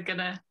restrictions are going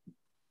to,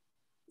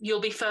 you'll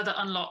be further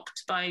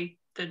unlocked on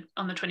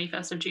the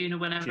 21st of June or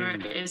whenever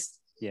it is.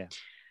 Yeah.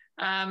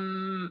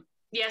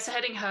 So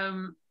heading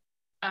home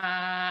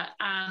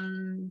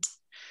and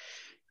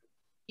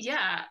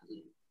yeah,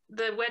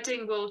 the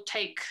wedding will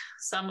take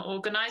some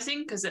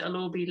organising because it'll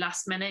all be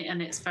last minute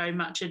and it's very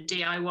much a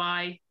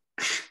DIY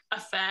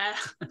affair.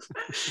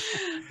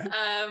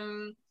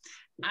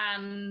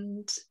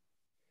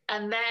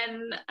 And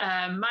then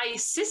my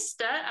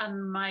sister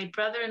and my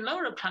brother-in-law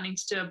are planning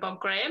to do a Bob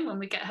Graham when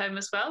we get home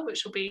as well,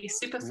 which will be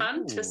super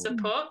fun to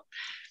support.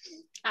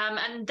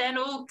 And then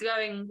all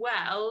going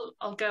well,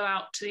 I'll go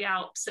out to the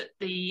Alps at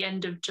the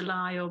end of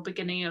July or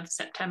beginning of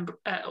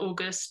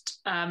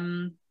August,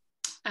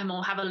 and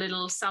we'll have a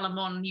little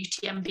Salomon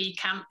UTMB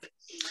camp,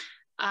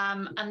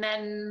 and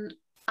then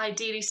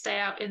ideally stay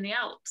out in the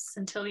Alps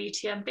until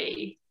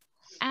UTMB.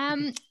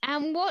 And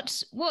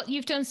what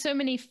you've done so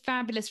many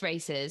fabulous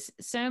races,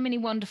 so many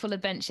wonderful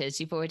adventures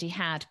you've already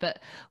had, but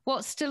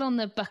what's still on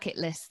the bucket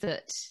list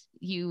that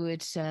you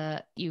would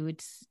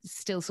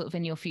still sort of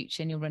in your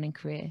future, in your running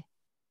career?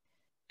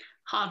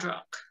 Hard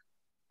rock.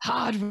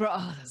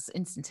 Oh, that's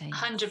instantaneous.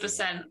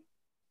 100%.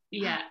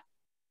 Yeah.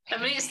 I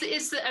mean,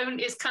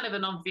 it's kind of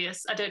an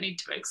obvious. I don't need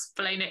to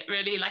explain it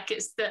really. Like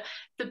it's the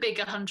big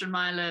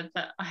 100-miler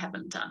that I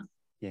haven't done.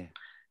 Yeah.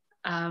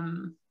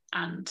 And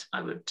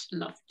I would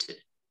love to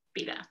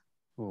be there.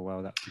 Oh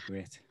wow, that'd be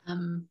great.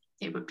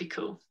 It would be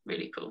cool,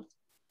 really cool.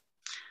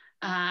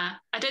 I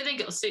don't think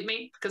it'll suit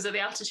me because of the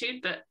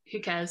altitude, but who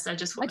cares? I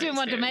didn't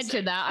want to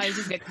mention that. I was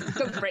just going to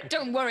go for it.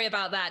 Don't worry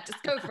about that.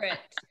 Just go for it.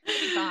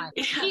 You'll be fine.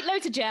 Yeah. Eat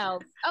loads of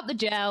gels. Up the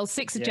gels.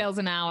 6 gels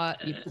an hour.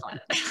 You'll be fine.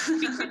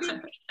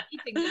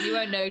 You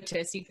won't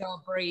notice. You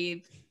can't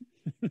breathe.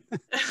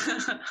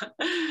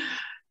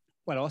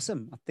 Well,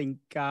 awesome. I think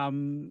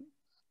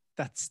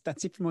that's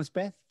it from us,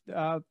 Beth.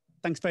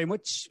 Thanks very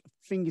much.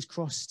 Fingers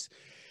crossed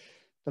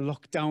the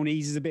lockdown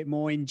eases a bit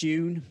more in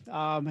June,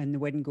 and the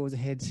wedding goes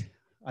ahead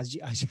as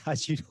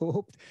you'd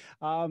hoped.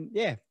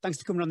 Thanks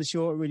for coming on the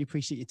show. I really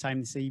appreciate your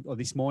time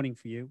this morning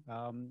for you.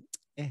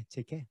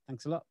 Take care.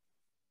 Thanks a lot.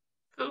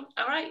 Cool.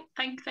 All right.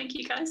 Thank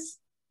you, guys.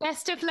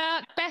 Best of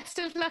luck. Best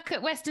of luck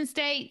at Western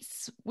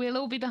States. We'll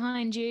all be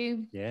behind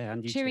you. Yeah,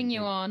 and you cheering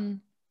you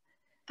on.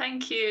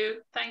 Thank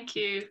you.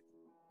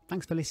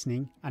 Thanks for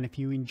listening, and if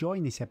you're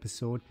enjoying this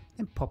episode,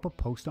 then pop a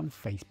post on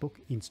Facebook,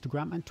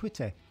 Instagram and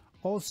Twitter.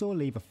 Also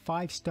leave a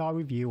 5-star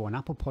review on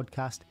Apple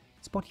Podcast,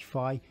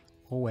 Spotify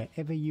or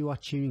wherever you are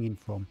tuning in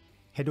from.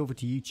 Head over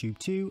to YouTube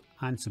too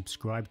and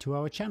subscribe to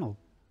our channel.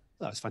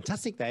 That was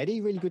fantastic there, Eddie.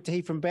 Really good to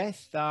hear from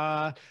Beth.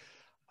 I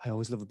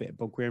always love a bit of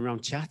Bob Graham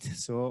around chat,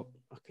 so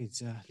I could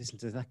listen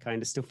to that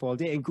kind of stuff all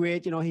day. And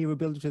great, here a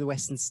build to the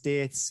Western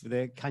States for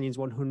the Canyons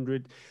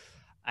 100.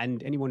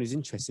 And anyone who's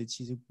interested,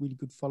 she's a really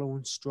good follow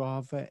on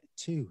Strava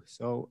too.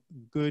 So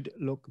good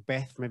luck,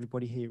 Beth, from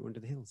everybody here at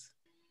Under the Hills.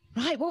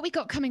 Right, what we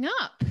got coming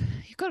up?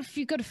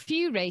 You've got a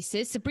few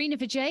races. Sabrina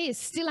Vijay is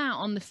still out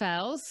on the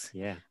fells.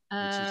 Yeah.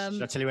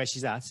 Should I tell you where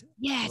she's at?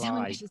 Yeah, tell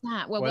me where she's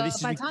at. Well, by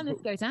the time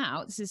this goes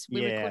out,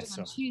 we're recording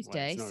on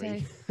Tuesday.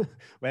 Really.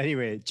 Well,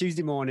 anyway,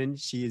 Tuesday morning,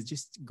 she is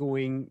just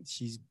going.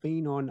 She's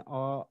been on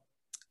our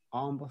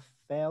Armber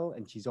Fell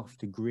and she's off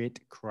to Great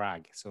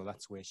Crag. So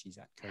that's where she's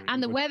at currently.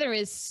 And the weather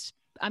is,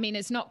 I mean,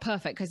 it's not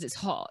perfect because it's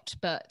hot,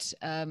 but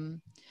it's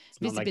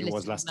not like it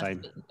was last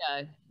time.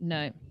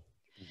 No.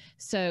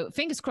 So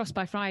fingers crossed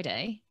by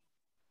Friday.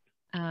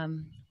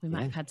 We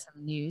might have had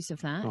some news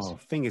of that. Oh,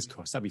 fingers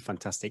crossed. That'd be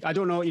fantastic. I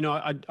don't know,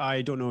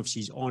 I don't know if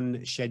she's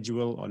on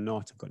schedule or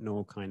not. I've got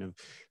no kind of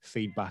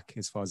feedback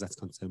as far as that's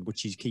concerned, but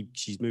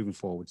she's moving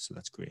forward. So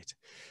that's great.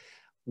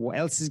 What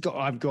else has got?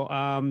 I've got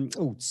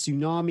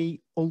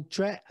Tsunami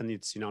Ultra and the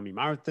Tsunami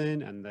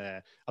Marathon, and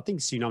I think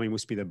Tsunami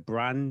must be the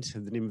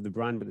name of the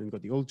brand, but then we've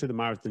got the Ultra, the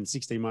Marathon,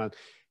 16 mile,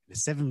 a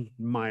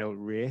 7-mile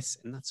race,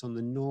 and that's on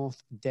the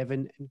North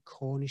Devon and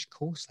Cornish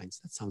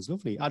coastlines. That sounds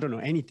lovely. I don't know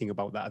anything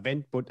about that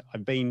event, but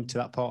I've been to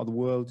that part of the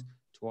world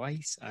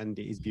twice, and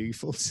it is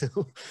beautiful.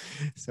 So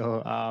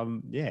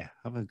yeah,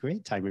 have a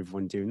great time,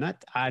 everyone, doing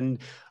that. And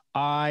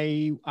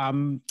I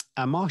am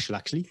a marshal,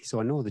 actually, so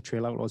I know the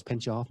Trail Outlaws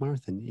Penshire Half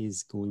Marathon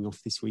is going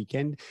off this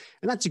weekend,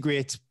 and that's a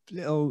great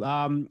little.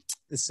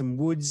 There's some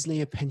woods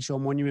near Penshire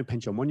Monument.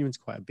 Penshire Monument's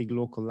quite a big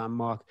local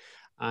landmark,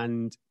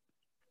 and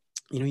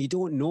you know, you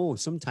don't know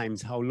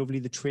sometimes how lovely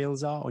the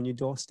trails are on your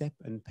doorstep,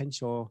 and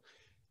Penshire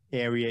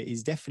area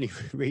is definitely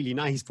really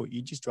nice, but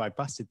you just drive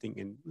past it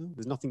thinking, oh,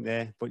 there's nothing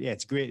there. But yeah,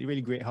 it's great,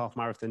 really great half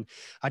marathon.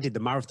 I did the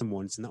marathon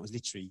once, and that was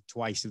literally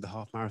twice of the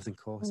half marathon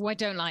course. Oh, I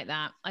don't like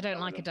that. I don't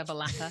like a double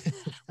lapper.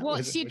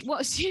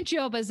 What's your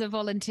job as a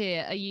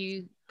volunteer? Are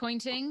you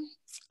pointing?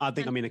 I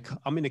think I'm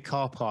in a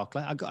car park.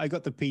 Like I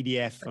got the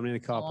PDF. I'm in a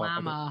car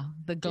park.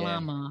 The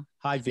glamour. Yeah.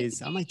 High vis.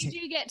 So you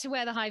do get to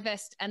wear the high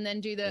vest and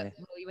then do the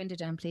roll your window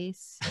down,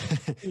 please.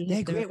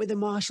 They're great with the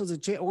marshals.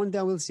 One day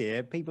I will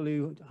say, people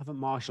who haven't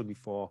marshaled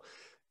before,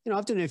 you know,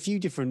 I've done a few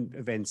different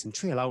events, and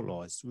Trail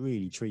Outlaws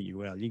really treat you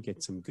well. You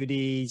get some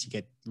goodies, you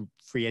get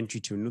free entry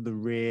to another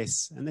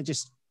race, and they're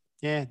just,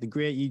 they're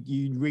great.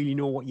 You really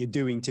know what you're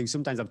doing too.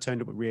 Sometimes I've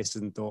turned up at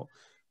races and thought,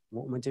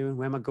 what am I doing?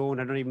 Where am I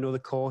going? I don't even know the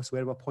course.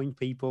 Where do I point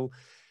people?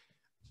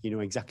 You know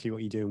exactly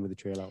what you're doing with the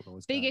Trail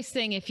Outlaws. Biggest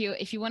thing, if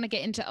you want to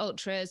get into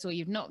ultras or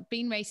you've not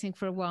been racing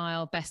for a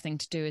while, best thing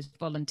to do is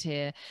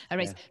volunteer a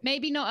race. Yeah.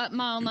 Maybe not at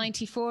mile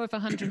 94 of a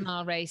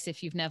 100-mile race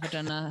if you've never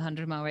done a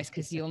 100-mile race,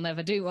 because you'll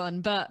never do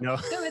one, but go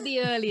at the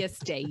earlier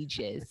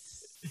stages.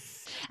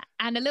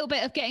 And a little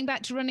bit of getting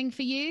back to running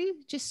for you.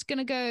 Just going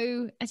to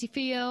go as you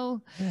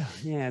feel.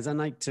 Yeah, as I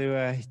like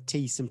to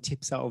tease some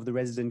tips out of the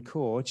resident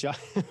coach. I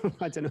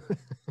don't know.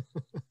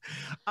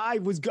 I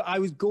was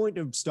going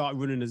to start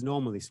running as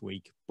normal this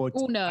week, but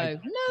way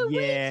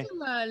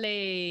too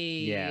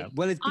early. Yeah,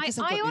 well, it's because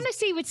I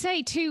honestly would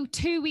say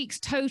 2 weeks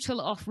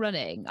total off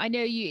running. I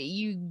know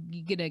you're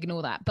gonna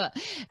ignore that, but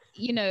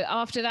you know,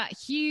 after that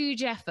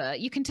huge effort,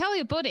 you can tell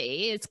your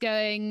body is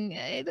going,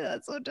 hey,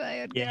 that's so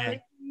tired. Yeah.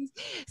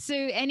 So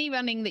any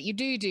running that you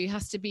do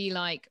has to be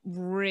like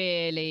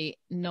really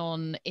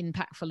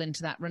non-impactful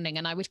into that running,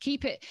 and I would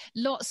keep it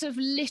lots of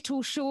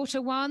little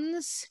shorter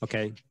ones.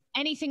 Okay.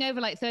 Anything over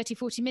like 30,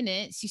 40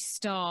 minutes, you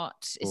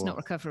start, it's not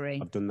recovery.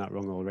 I've done that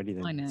wrong already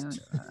then. I know,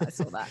 I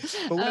saw that.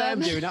 But what I'm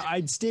doing,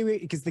 I'd steer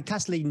it, because the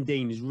Castle Eden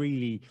Dean is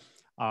really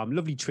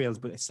lovely trails,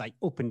 but it's like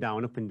up and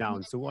down, up and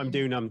down. So what I'm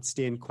doing, I'm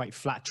staying quite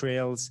flat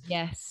trails.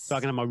 Yes. So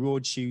I can have my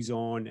road shoes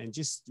on, and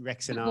just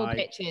Rex and I.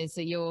 Pictures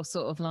that you're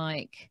sort of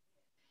like...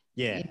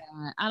 Yeah.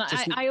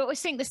 And I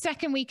always think the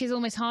second week is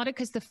almost harder,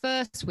 because the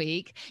first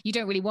week you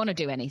don't really want to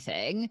do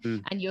anything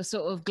and you're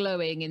sort of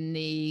glowing in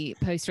the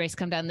post-race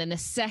come down. Then the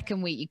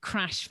second week you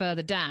crash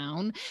further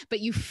down, but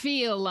you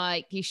feel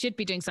like you should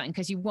be doing something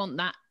because you want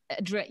that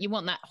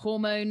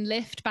hormone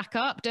lift back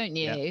up, don't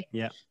you?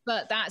 Yeah.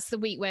 But that's the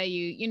week where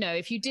you know,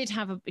 if you did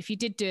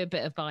do a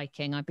bit of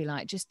biking, I'd be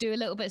like, just do a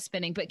little bit of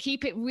spinning, but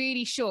keep it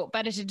really short.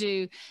 Better to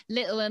do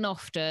little and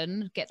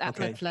often, get that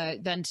blood flow,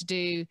 than to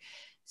do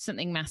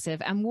something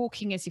massive. And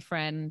walking is your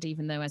friend,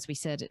 even though, as we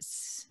said,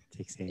 it's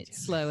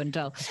slow and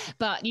dull.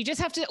 But you just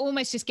have to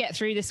almost just get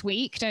through this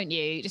week, don't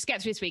you? Just get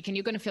through this week, and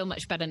you're going to feel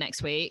much better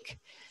next week.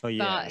 Oh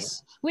yeah. But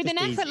with an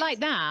effort like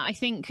that, I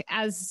think,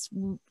 as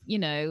you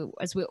know,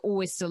 as we're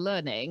always still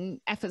learning,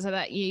 efforts like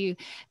that,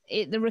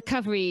 the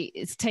recovery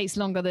takes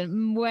longer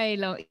than way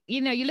long.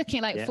 You know, you're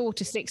looking at like 4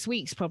 to 6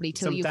 weeks probably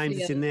till you. Sometimes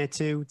it's in there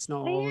too. It's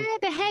not all. Yeah,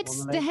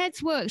 the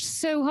head's worked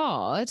so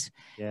hard.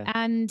 Yeah.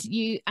 And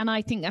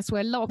I think that's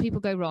where a lot of people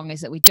go wrong,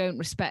 is that we don't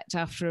respect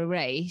after a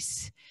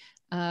race.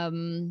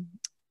 And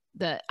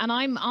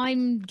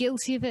I'm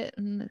guilty of it,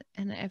 and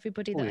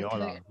everybody that we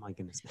all are. My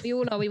goodness, we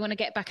all are. We want to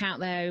get back out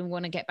there and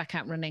want to get back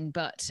out running,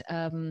 but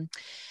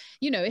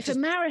you know, if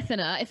an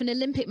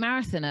Olympic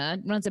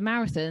marathoner runs a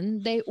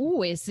marathon, they're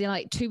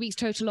like 2 weeks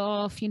total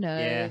off, you know.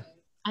 Yeah.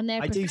 And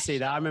I do see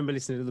that. I remember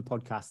listening to the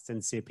podcasts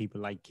and see people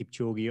like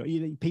Kipchoge, or,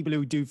 you know, people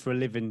who do for a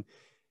living.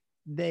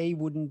 They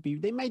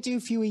might do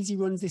a few easy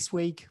runs this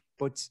week,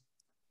 but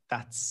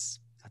that's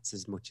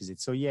as much as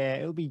it. So yeah,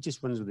 it'll be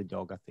just runs with the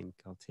dog. I think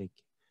I'll take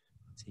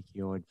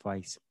your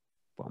advice,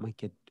 but I might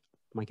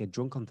get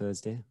drunk on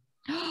Thursday.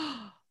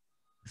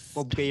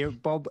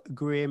 Bob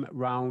Graham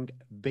round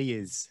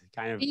beers,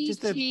 kind of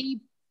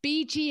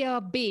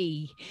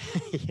BGRB.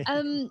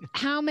 Yeah.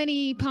 How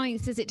many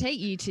pints does it take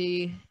you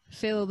to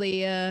feel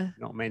the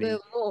not many. The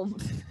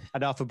warmth? I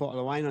had half a bottle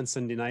of wine on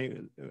Sunday night,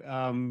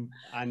 and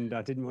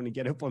I didn't want to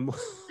get up on more.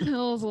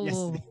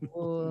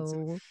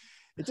 So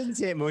it doesn't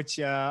take much.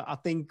 I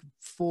think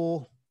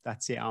 4.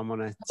 That's it. I'm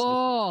on it.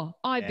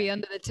 I'd be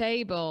under the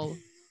table.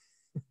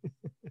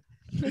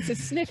 It's a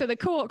sniff of the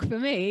cork for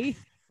me.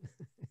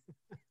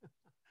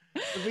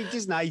 It's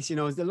just nice, you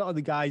know. There's a lot of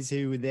the guys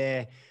who were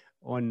there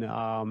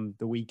on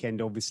the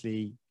weekend,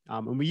 obviously,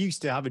 and we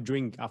used to have a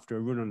drink after a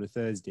run on a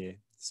Thursday.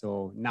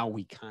 So now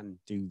we can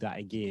do that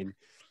again.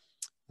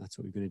 that's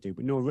what we're going to do.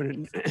 But no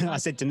running. I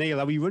said to Neil,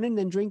 are we running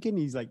and drinking?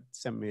 He's like,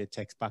 sent me a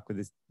text back with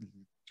his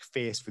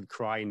face with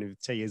crying and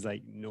tears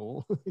like,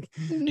 no.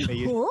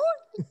 No,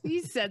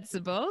 he's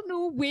sensible.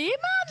 No way,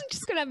 man. I'm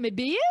just going to have my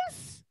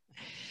beers.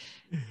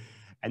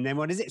 And then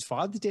what is it? It's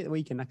Father's Day at the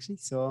weekend, actually.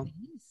 So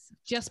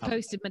just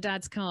posted my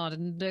dad's card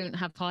and don't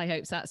have high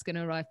hopes that's going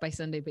to arrive by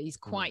Sunday, but he's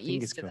quite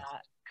used to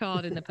that.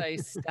 Card in the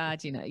post,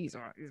 Dad, you know, he's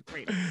all right. He's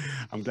great.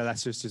 I'm glad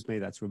that's just me.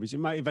 That's rubbish.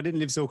 If I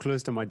didn't live so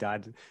close to my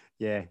dad,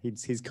 yeah,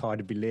 his card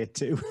would be late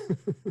too.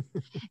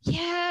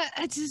 Yeah,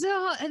 and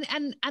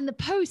the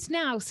post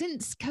now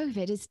since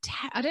COVID is.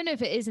 I don't know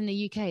if it is in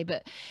the UK,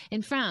 but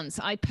in France,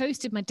 I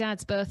posted my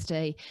dad's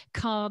birthday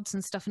cards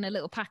and stuff in a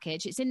little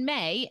package. It's in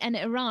May and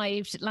it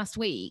arrived last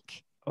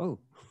week. Oh,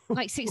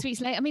 like 6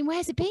 weeks later. I mean,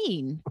 where's it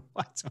been?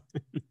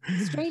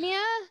 Australia?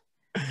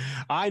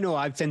 I know.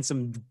 I've sent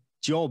some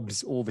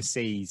jobs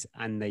overseas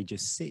and they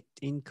just sit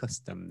in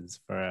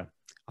customs for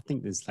I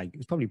think there's like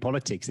it's probably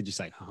politics. They're just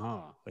like,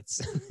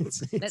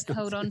 let's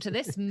hold on to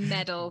this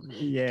medal,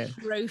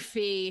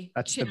 trophy,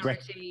 that's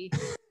charity.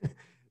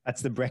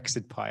 That's the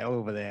Brexit pile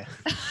over there,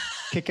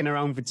 kicking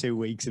around for 2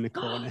 weeks in a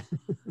corner.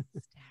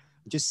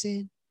 Just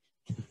saying.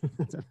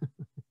 Let's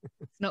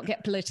not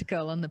get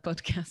political on the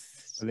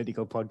podcast.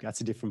 Political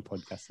podcast, a different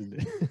podcast,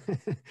 isn't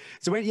it?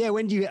 So when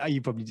do you? Are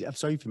you probably? I'm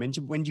sorry if you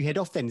mentioned. When do you head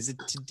off? Then is it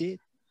today?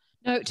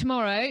 No,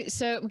 tomorrow.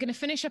 So I'm going to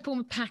finish up all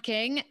my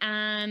packing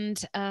and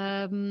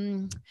yeah,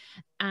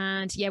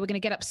 we're going to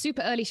get up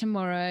super early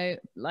tomorrow,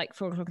 like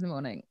 4 o'clock in the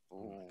morning.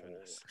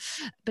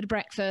 Bit of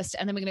breakfast,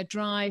 and then we're going to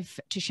drive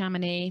to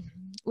Chamonix.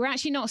 We're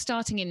actually not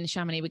starting in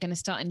Chamonix. We're going to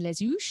start in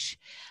Les Houches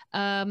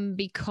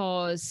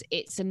because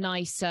it's a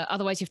nicer.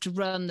 Otherwise, you have to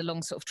run the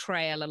long sort of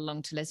trail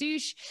along to Les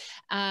Houches.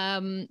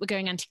 We're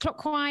going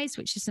anti-clockwise,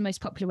 which is the most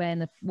popular way in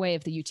the way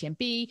of the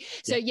UTMB.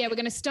 So yeah, we're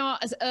going to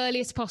start as early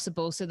as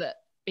possible so that,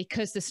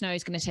 because the snow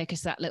is going to take us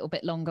that little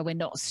bit longer, we're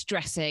not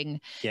stressing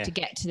to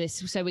get to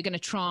this. So we're going to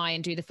try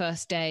and do the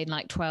first day in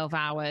like 12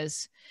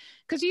 hours.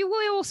 Because you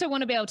will also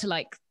want to be able to,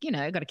 like, you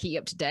know, got to keep you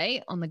up to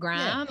date on the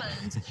gram. Yeah.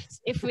 And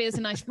if there's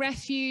a nice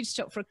refuge,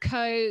 stop for a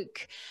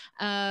Coke.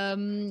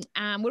 And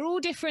we're all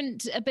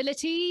different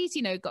abilities,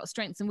 you know, got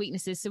strengths and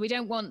weaknesses. So we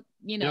don't want,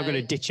 you know. You're not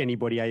going to ditch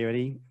anybody, are you,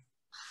 Eddie?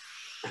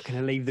 Not going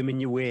to leave them in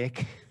your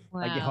wake.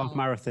 Wow. Like your half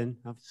marathon.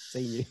 I've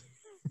seen you.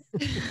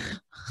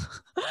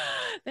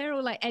 They're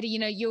all like, Eddie, you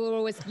know, you're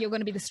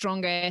going to be the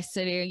strongest,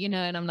 you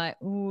know, and I'm like,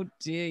 oh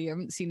dear, you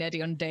haven't seen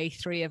Eddie on day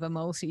 3 of a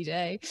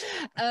multi-day.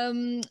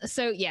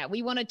 So yeah,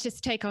 we want to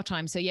just take our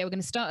time. So yeah, we're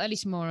going to start early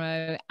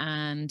tomorrow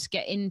and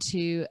get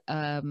into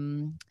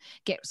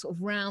get sort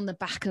of round the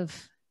back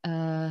of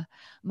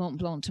Mont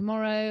Blanc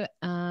tomorrow,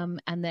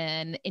 and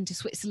then into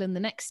Switzerland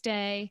the next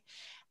day,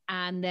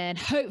 and then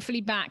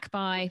hopefully back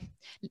by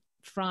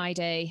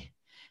Friday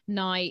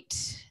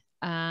night.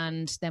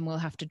 And then we'll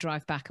have to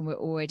drive back, and we're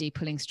already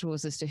pulling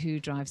straws as to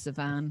who drives the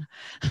van.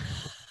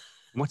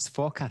 What's the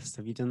forecast?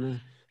 Have you done the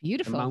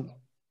beautiful?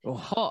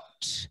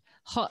 Hot.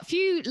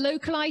 Few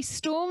localized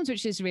storms,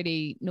 which is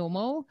really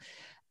normal.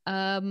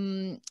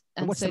 And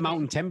what's the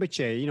mountain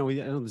temperature? You know, I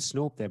know the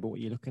snow up there, but what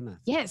are you looking at?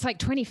 Yeah, it's like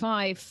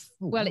 25.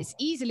 Oh, well, wow. It's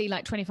easily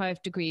like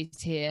 25 degrees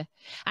here.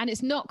 And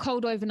it's not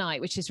cold overnight,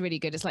 which is really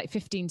good. It's like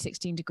 15,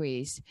 16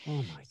 degrees. Oh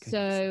my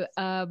goodness.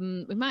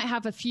 So we might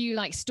have a few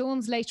like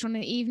storms later on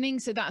in the evening.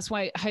 So that's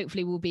why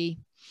hopefully we'll be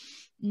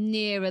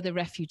nearer the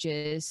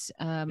refuges,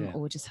 or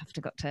we'll just have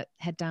to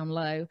head down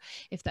low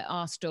if there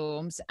are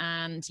storms.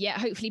 And yeah,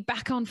 hopefully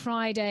back on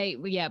Friday.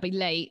 Yeah, it'll be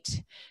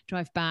late,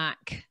 drive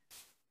back.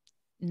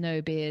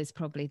 No beers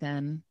probably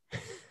then.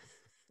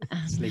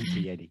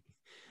 Sleepy Eddie.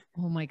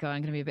 Oh my God,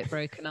 I'm going to be a bit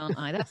broken, aren't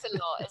I? That's a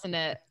lot, isn't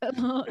it?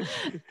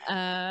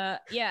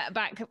 Yeah,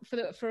 back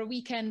for a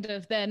weekend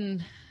of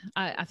then,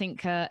 I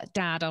think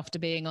Dad, after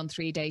being on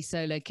 3 days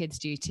solo kids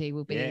duty,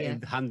 will be... Yeah,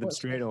 hand them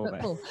straight over.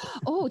 Football.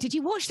 Oh, did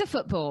you watch the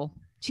football?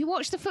 Do you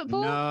watch the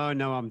football?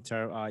 No, I'm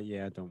terrible.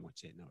 Yeah, I don't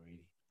watch it, not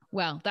really.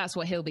 Well, that's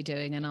what he'll be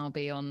doing, and I'll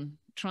be on...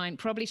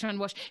 probably try and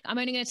watch. I'm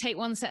only going to take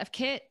one set of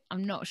kit.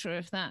 I'm not sure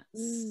if that's.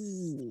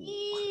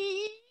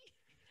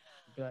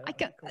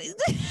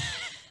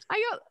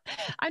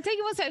 I'm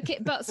taking one set of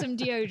kit, but some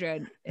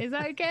deodorant. Is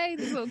that okay?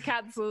 This all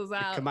cancels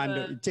out.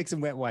 Commander, take some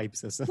wet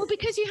wipes or something. Well,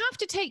 because you have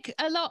to take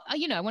a lot.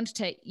 You know, I want to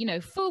take, you know,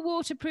 full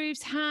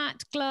waterproofs,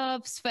 hat,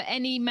 gloves for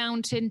any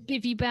mountain,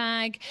 bivvy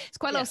bag. It's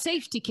quite a lot of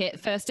safety kit,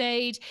 first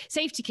aid,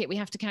 safety kit we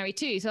have to carry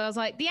too. So I was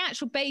like, the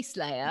actual base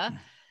layer.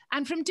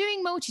 And from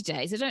doing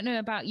multi-days, I don't know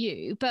about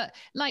you, but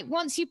like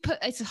once you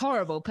it's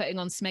horrible putting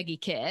on smeggy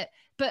kit,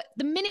 but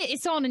the minute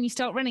it's on and you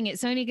start running,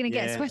 it's only going to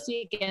get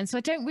sweaty again. So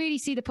I don't really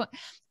see the point.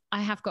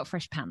 I have got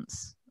fresh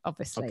pants,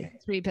 obviously.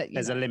 Okay.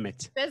 There's a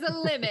limit. There's a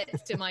limit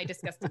to my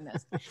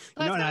disgustingness.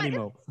 You're not an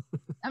animal.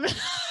 I'm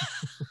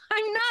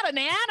not an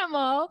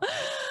animal.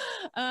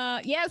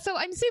 Yeah, so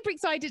I'm super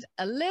excited,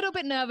 a little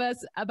bit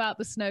nervous about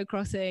the snow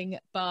crossing,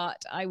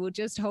 but I will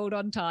just hold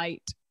on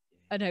tight.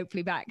 And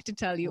hopefully back to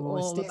tell you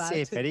all about it.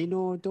 Stay safe, Eddie.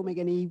 No, don't make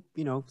any,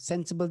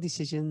 sensible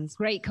decisions.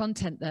 Great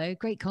content, though.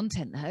 Great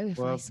content, though.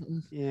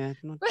 Yeah.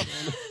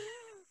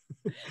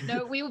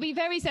 No, we will be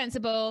very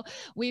sensible.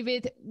 We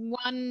with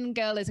one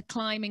girl is a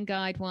climbing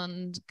guide,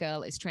 one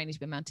girl is training to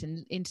be a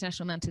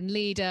international mountain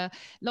leader,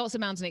 lots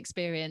of mountain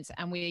experience,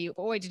 and we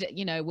already,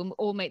 you know, we'll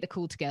all make the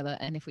call together.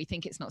 And if we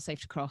think it's not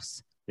safe to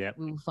cross, we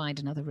will find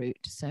another route.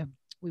 So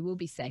we will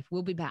be safe.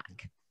 We'll be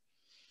back.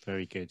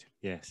 Very good.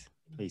 Yes,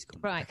 please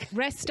come. Right,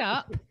 rest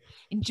up,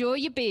 enjoy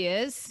your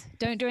beers.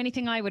 Don't do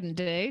anything I wouldn't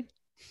do.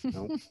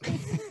 No.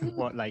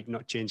 What, like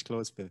not change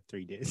clothes for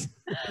 3 days?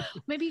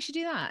 Maybe you should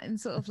do that in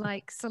sort of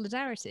like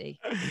solidarity.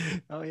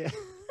 Oh yeah.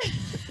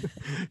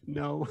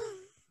 No.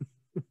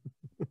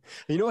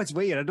 You know what's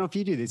weird? I don't know if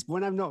you do this.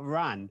 When I've not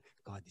ran,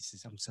 God,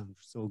 I'm so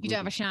good. You don't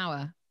have a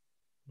shower?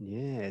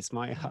 Yeah, it's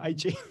my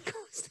hygiene.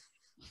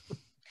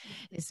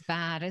 It's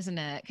bad, isn't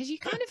it? Because you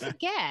kind of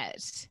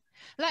forget.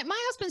 Like my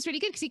husband's really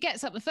good because he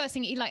gets up the first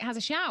thing he like has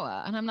a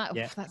shower, and I'm like,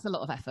 that's a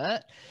lot of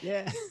effort.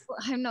 Yeah,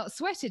 I'm not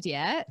sweated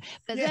yet.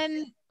 But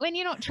then when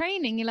you're not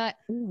training, you're like,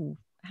 ooh,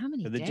 how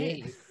many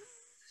days?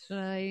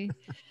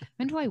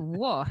 When do I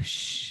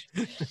wash?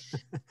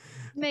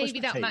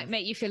 Maybe that might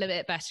make you feel a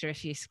bit better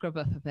if you scrub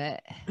up a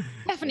bit.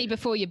 Definitely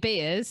before your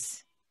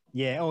beers.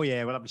 Yeah. Oh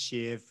yeah. We'll have a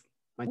shave.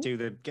 Might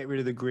do get rid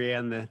of the grey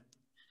and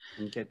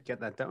get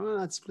that done. Oh,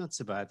 that's not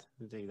so bad.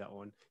 I'll do that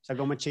one. So I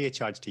got my Chia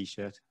Charge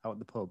t-shirt out at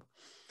the pub.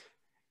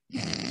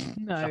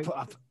 No.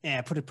 So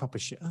I put a proper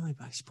shirt. Oh, I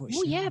actually put a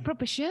shirt. Oh yeah,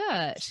 proper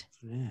shirt.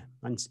 Yeah,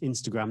 and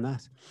Instagram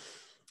that.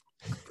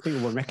 People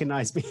won't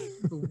recognise me.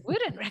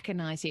 Wouldn't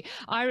recognise you.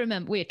 I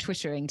remember we're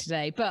twittering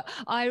today, but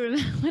I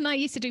remember when I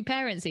used to do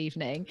parents'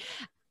 evening,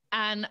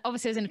 and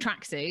obviously I was in a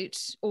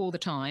tracksuit all the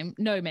time,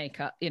 no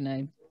makeup, you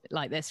know,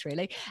 like this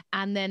really.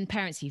 And then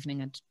parents'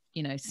 evening, I'd,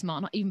 you know,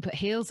 smart, not even put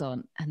heels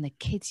on, and the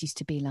kids used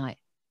to be like,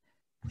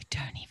 "We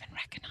don't even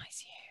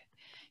recognise you.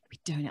 We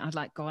don't." I'd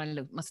like,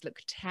 God, must look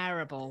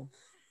terrible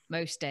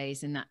most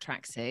days in that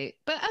tracksuit.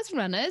 But as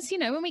runners, you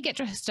know, when we get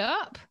dressed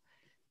up,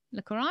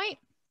 look all right.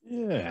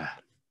 Yeah.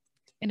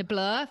 In a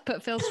blur, put a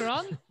filter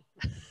on.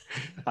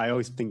 I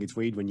always think it's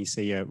weird when you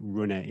see a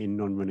runner in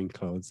non-running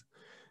clothes.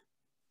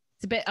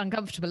 It's a bit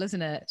uncomfortable,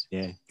 isn't it?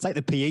 Yeah. It's like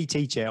the PE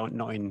teacher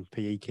not in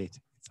PE kit.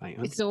 It's like,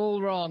 it's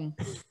all wrong.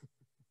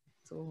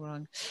 It's all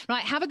wrong.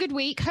 Right. Have a good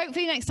week.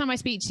 Hopefully next time I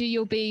speak to you,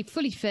 you'll be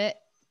fully fit,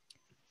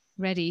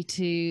 ready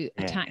to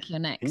attack your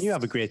next. And you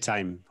have a great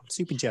time. I'm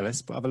super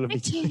jealous, but have a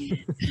lovely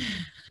time.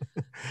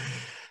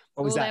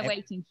 What was that? They're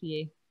waiting for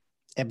you.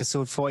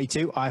 Episode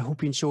 42. I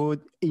hope you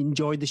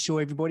enjoyed the show,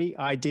 everybody.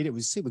 I did. It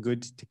was super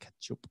good to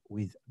catch up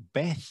with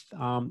Beth.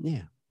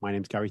 My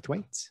name's Gary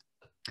Thwaites.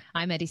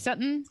 I'm Eddie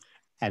Sutton.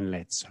 And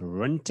let's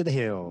run to the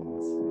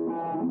hills.